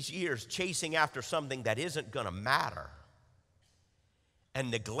waste these years chasing after something that isn't going to matter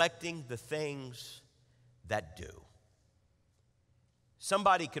and neglecting the things that do.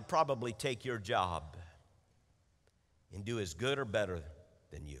 Somebody could probably take your job and do as good or better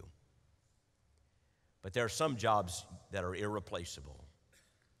than you. But there are some jobs that are irreplaceable.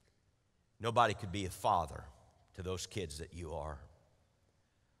 Nobody could be a father to those kids that you are,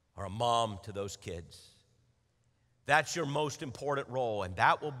 or a mom to those kids. That's your most important role, and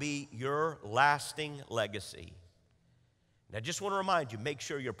that will be your lasting legacy. And I just want to remind you, make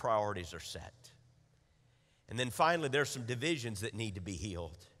sure your priorities are set. And then finally, there's some divisions that need to be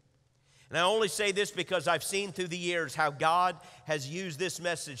healed. And I only say this because I've seen through the years how God has used this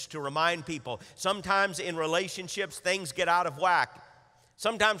message to remind people. Sometimes in relationships, things get out of whack.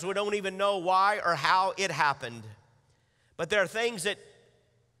 Sometimes we don't even know why or how it happened. But there are things that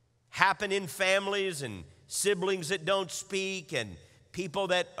happen in families and siblings that don't speak and people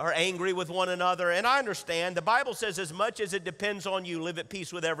that are angry with one another. And I understand. The Bible says, as much as it depends on you, live at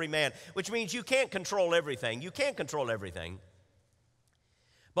peace with every man, which means you can't control everything. You can't control everything.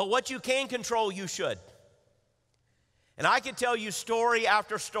 But what you can control, you should. And I could tell you story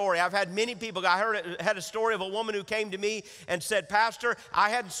after story. I've had many people. I had a story of a woman who came to me and said, Pastor, I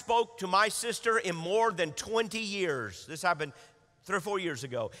hadn't spoke to my sister in more than 20 years. This happened 3 or 4 years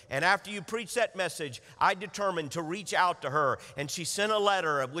ago. And after you preached that message, I determined to reach out to her. And she sent a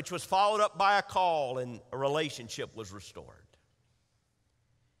letter, which was followed up by a call, and a relationship was restored.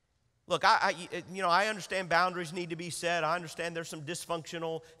 Look, I understand boundaries need to be set. I understand there's some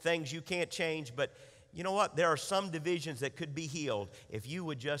dysfunctional things you can't change, but you know what? There are some divisions that could be healed if you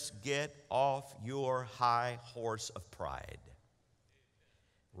would just get off your high horse of pride.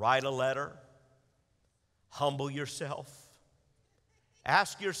 Write a letter. Humble yourself.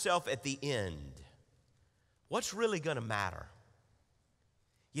 Ask yourself at the end, what's really going to matter?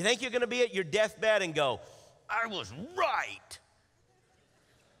 You think you're going to be at your deathbed and go, I was right.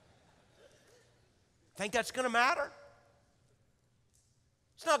 Think that's going to matter?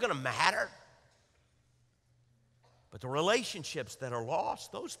 It's not going to matter. But the relationships that are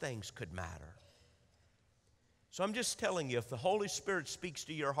lost, those things could matter. So I'm just telling you, if the Holy Spirit speaks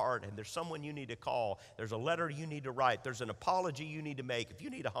to your heart and there's someone you need to call, there's a letter you need to write, there's an apology you need to make, if you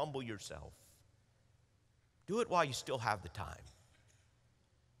need to humble yourself, do it while you still have the time.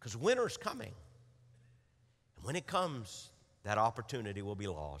 Because winter's coming. And when it comes, that opportunity will be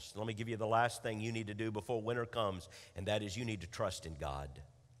lost. Let me give you the last thing you need to do before winter comes, and that is you need to trust in God.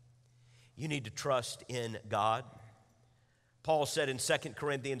 You need to trust in God. Paul said in 2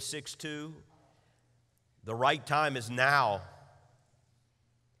 Corinthians 6:2, the right time is now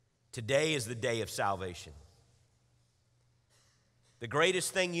Today is the day of salvation. The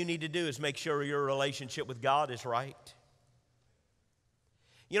greatest thing you need to do is make sure your relationship with God is right.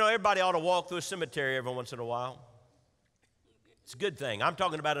 You know, everybody ought to walk through a cemetery every once in a while. It's a good thing. I'm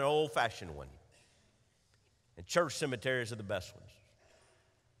talking about an old-fashioned one. And church cemeteries are the best ones.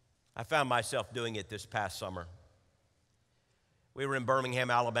 I found myself doing it this past summer. We were in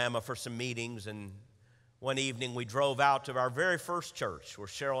Birmingham, Alabama for some meetings, and one evening we drove out to our very first church where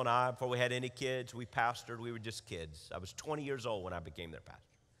Cheryl and I, before we had any kids, we pastored. We were just kids. I was 20 years old when I became their pastor.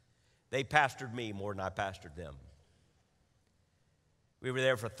 They pastored me more than I pastored them. We were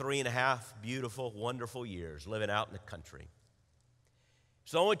there for 3.5 beautiful, wonderful years, living out in the country.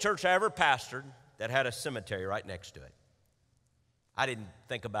 It's the only church I ever pastored that had a cemetery right next to it. I didn't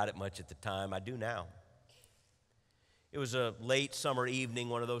think about it much at the time. I do now. It was a late summer evening,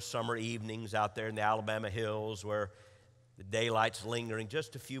 one of those summer evenings out there in the Alabama hills where the daylight's lingering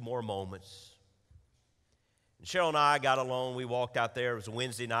just a few more moments. And Cheryl and I got alone. We walked out there. It was a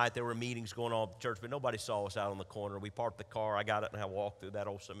Wednesday night. There were meetings going on at the church, but nobody saw us out on the corner. We parked the car. I got it, and I walked through that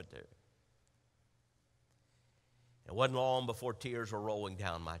old cemetery. It wasn't long before tears were rolling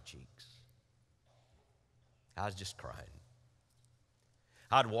down my cheeks. I was just crying.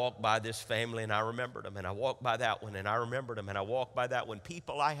 I'd walk by this family, and I remembered them, and I walked by that one, and I remembered them, and I walked by that one.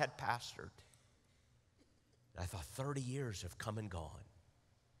 People I had pastored. I thought 30 years have come and gone.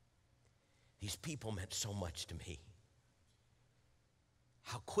 These people meant so much to me.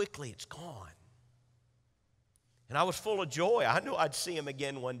 How quickly it's gone. And I was full of joy. I knew I'd see them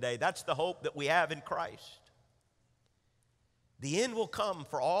again one day. That's the hope that we have in Christ. The end will come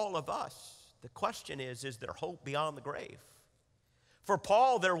for all of us. The question is there hope beyond the grave? For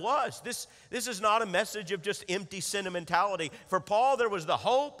Paul, there was. This is not a message of just empty sentimentality. For Paul, there was the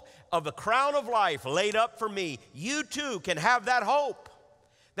hope of the crown of life laid up for me. You too can have that hope,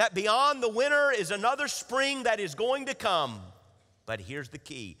 that beyond the winter is another spring that is going to come. But here's the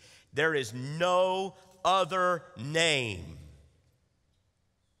key. There is no other name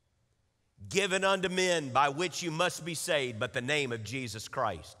given unto men by which you must be saved but the name of Jesus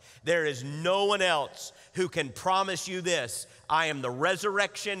Christ. There is no one else who can promise you this: I am the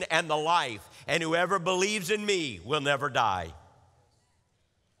resurrection and the life, and whoever believes in me will never die.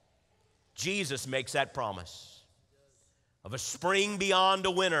 Jesus makes that promise of a spring beyond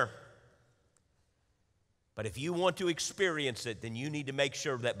a winter. But if you want to experience it, then you need to make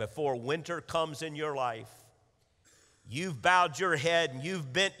sure that before winter comes in your life, you've bowed your head and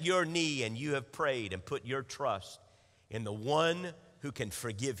you've bent your knee and you have prayed and put your trust in the one who can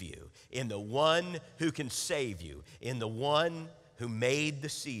forgive you, in the one who can save you, in the one who made the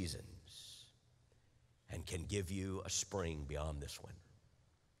seasons and can give you a spring beyond this winter.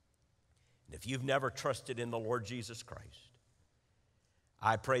 And if you've never trusted in the Lord Jesus Christ,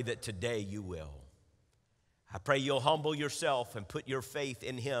 I pray that today you will. I pray you'll humble yourself and put your faith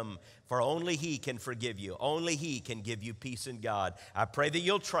in Him, for only He can forgive you. Only He can give you peace in God. I pray that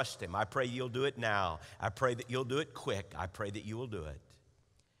you'll trust Him. I pray you'll do it now. I pray that you'll do it quick. I pray that you will do it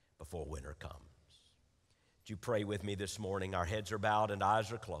before winter comes. Would you pray with me this morning? Our heads are bowed and eyes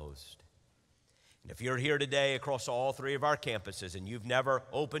are closed. And if you're here today across all 3 of our campuses and you've never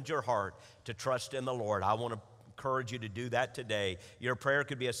opened your heart to trust in the Lord, I want to encourage you to do that today. Your prayer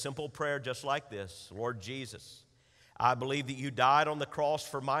could be a simple prayer just like this: Lord Jesus, I believe that you died on the cross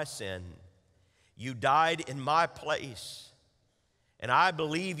for my sin. You died in my place. And I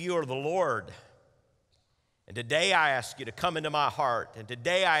believe you are the Lord. And today I ask you to come into my heart. And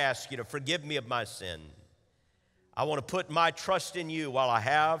today I ask you to forgive me of my sin. I want to put my trust in you while I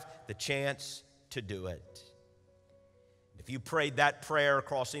have the chance to do it. If you prayed that prayer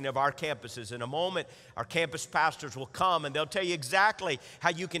across any of our campuses, in a moment, our campus pastors will come and they'll tell you exactly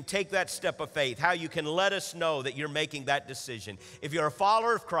how you can take that step of faith, how you can let us know that you're making that decision. If you're a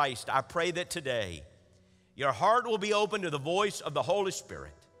follower of Christ, I pray that today your heart will be open to the voice of the Holy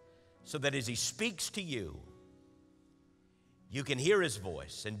Spirit, so that as He speaks to you, you can hear His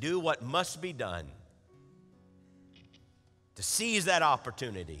voice and do what must be done to seize that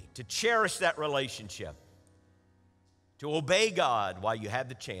opportunity, to cherish that relationship, to obey God while you have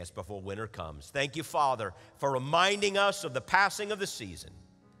the chance before winter comes. Thank you, Father, for reminding us of the passing of the season.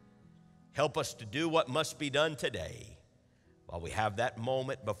 Help us to do what must be done today while we have that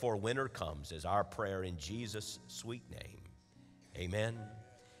moment before winter comes, is our prayer in Jesus' sweet name. Amen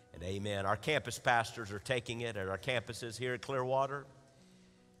and amen. Our campus pastors are taking it at our campuses here at Clearwater.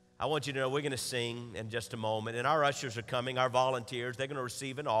 I want you to know we're going to sing in just a moment, and our ushers are coming, our volunteers. They're going to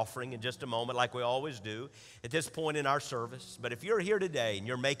receive an offering in just a moment, like we always do at this point in our service. But if you're here today and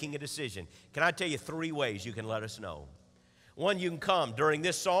you're making a decision, can I tell you 3 ways you can let us know? One, you can come during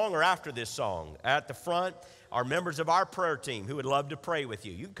this song or after this song. At the front are members of our prayer team who would love to pray with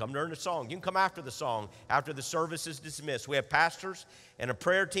you. You can come during the song. You can come after the song, after the service is dismissed. We have pastors and a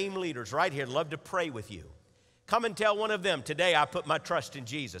prayer team leaders right here who love to pray with you. Come and tell one of them, today I put my trust in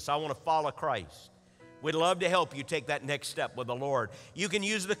Jesus. I want to follow Christ. We'd love to help you take that next step with the Lord. You can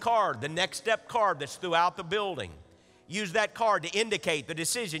use the card, the Next Step card that's throughout the building. Use that card to indicate the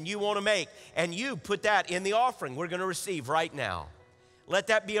decision you want to make, and you put that in the offering we're going to receive right now. Let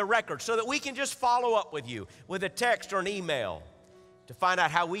that be a record so that we can just follow up with you with a text or an email to find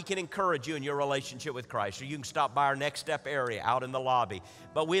out how we can encourage you in your relationship with Christ. Or you can stop by our Next Step area out in the lobby.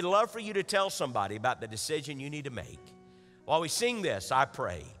 But we'd love for you to tell somebody about the decision you need to make. While we sing this, I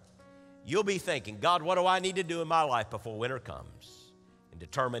pray you'll be thinking, God, what do I need to do in my life before winter comes? And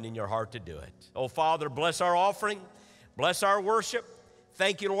determine in your heart to do it. Oh, Father, bless our offering. Bless our worship.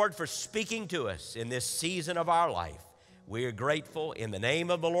 Thank you, Lord, for speaking to us in this season of our life. We are grateful. In the name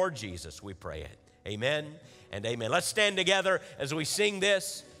of the Lord Jesus, we pray it. Amen and amen. Let's stand together as we sing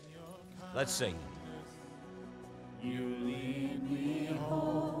this. Let's sing. You lead me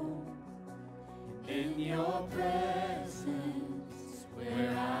home in your presence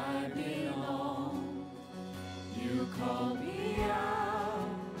where I belong. You call me out,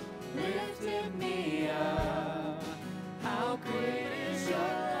 lifted me up. How great is your love?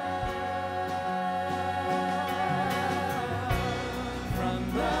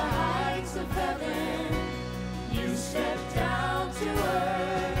 From the heights of heaven, you stepped down to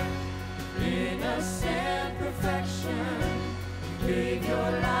earth. Innocent perfection, gave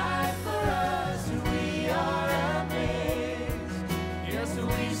your life for us, and we are amazed. Yes,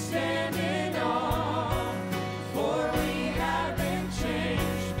 we stand in awe, for we have been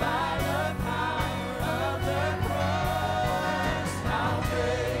changed by the power of the cross. How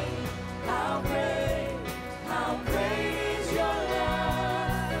great, how great, how great is your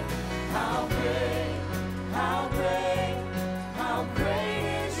love? How great, how great, how great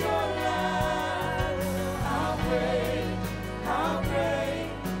is your love? How great, how great,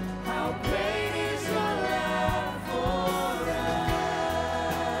 how great is your love for us?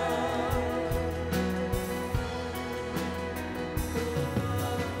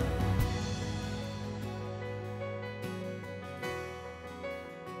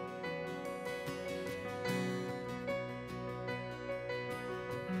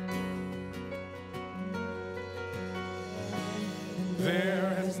 There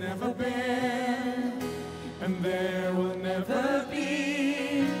has never been, and there will never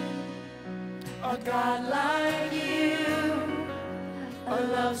be, A God like you, a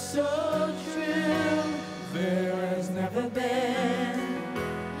love so true. there has never been,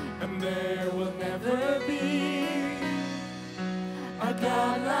 and there will never be. A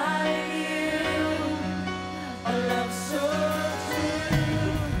God like you, a love so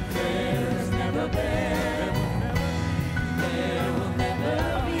true. There has never been, there will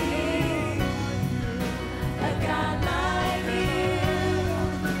never be. A God like you,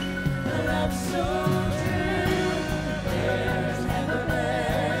 a love so true. There has never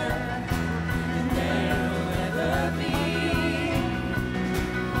been, and there will never be.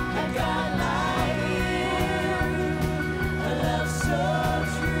 A God like you, a love so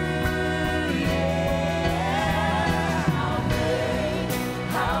true, yeah. How great,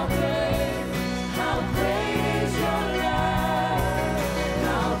 how great, how great is your love?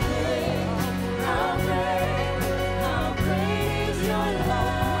 How great, how great, how great is your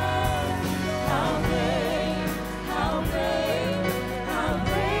love? How great, how great, how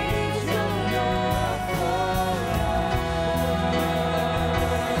great is your love for us?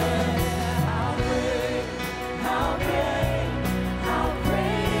 How great, how great, how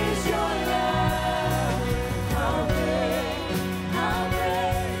great is your love? How great, how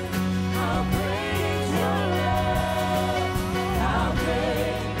great, how great is your love? How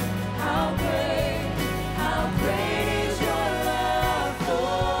great, how great, how great is your love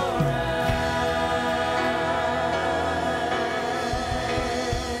for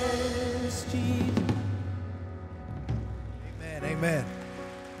us, Jesus. Amen, amen.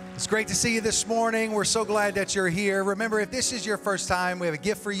 It's great to see you this morning. We're so glad that you're here. Remember, if this is your first time, we have a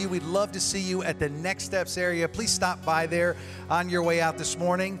gift for you. We'd love to see you at the Next Steps area. Please stop by there on your way out this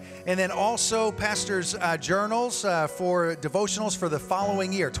morning. And then also, Pastor's journals for devotionals for the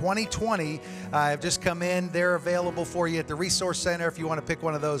following year, 2020, have just come in. They're available for you at the Resource Center if you want to pick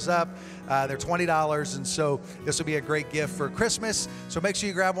one of those up. They're $20, and so this will be a great gift for Christmas. So make sure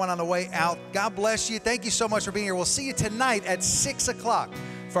you grab one on the way out. God bless you. Thank you so much for being here. We'll see you tonight at 6 o'clock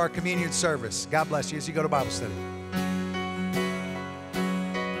for our communion service. God bless you as you go to Bible study.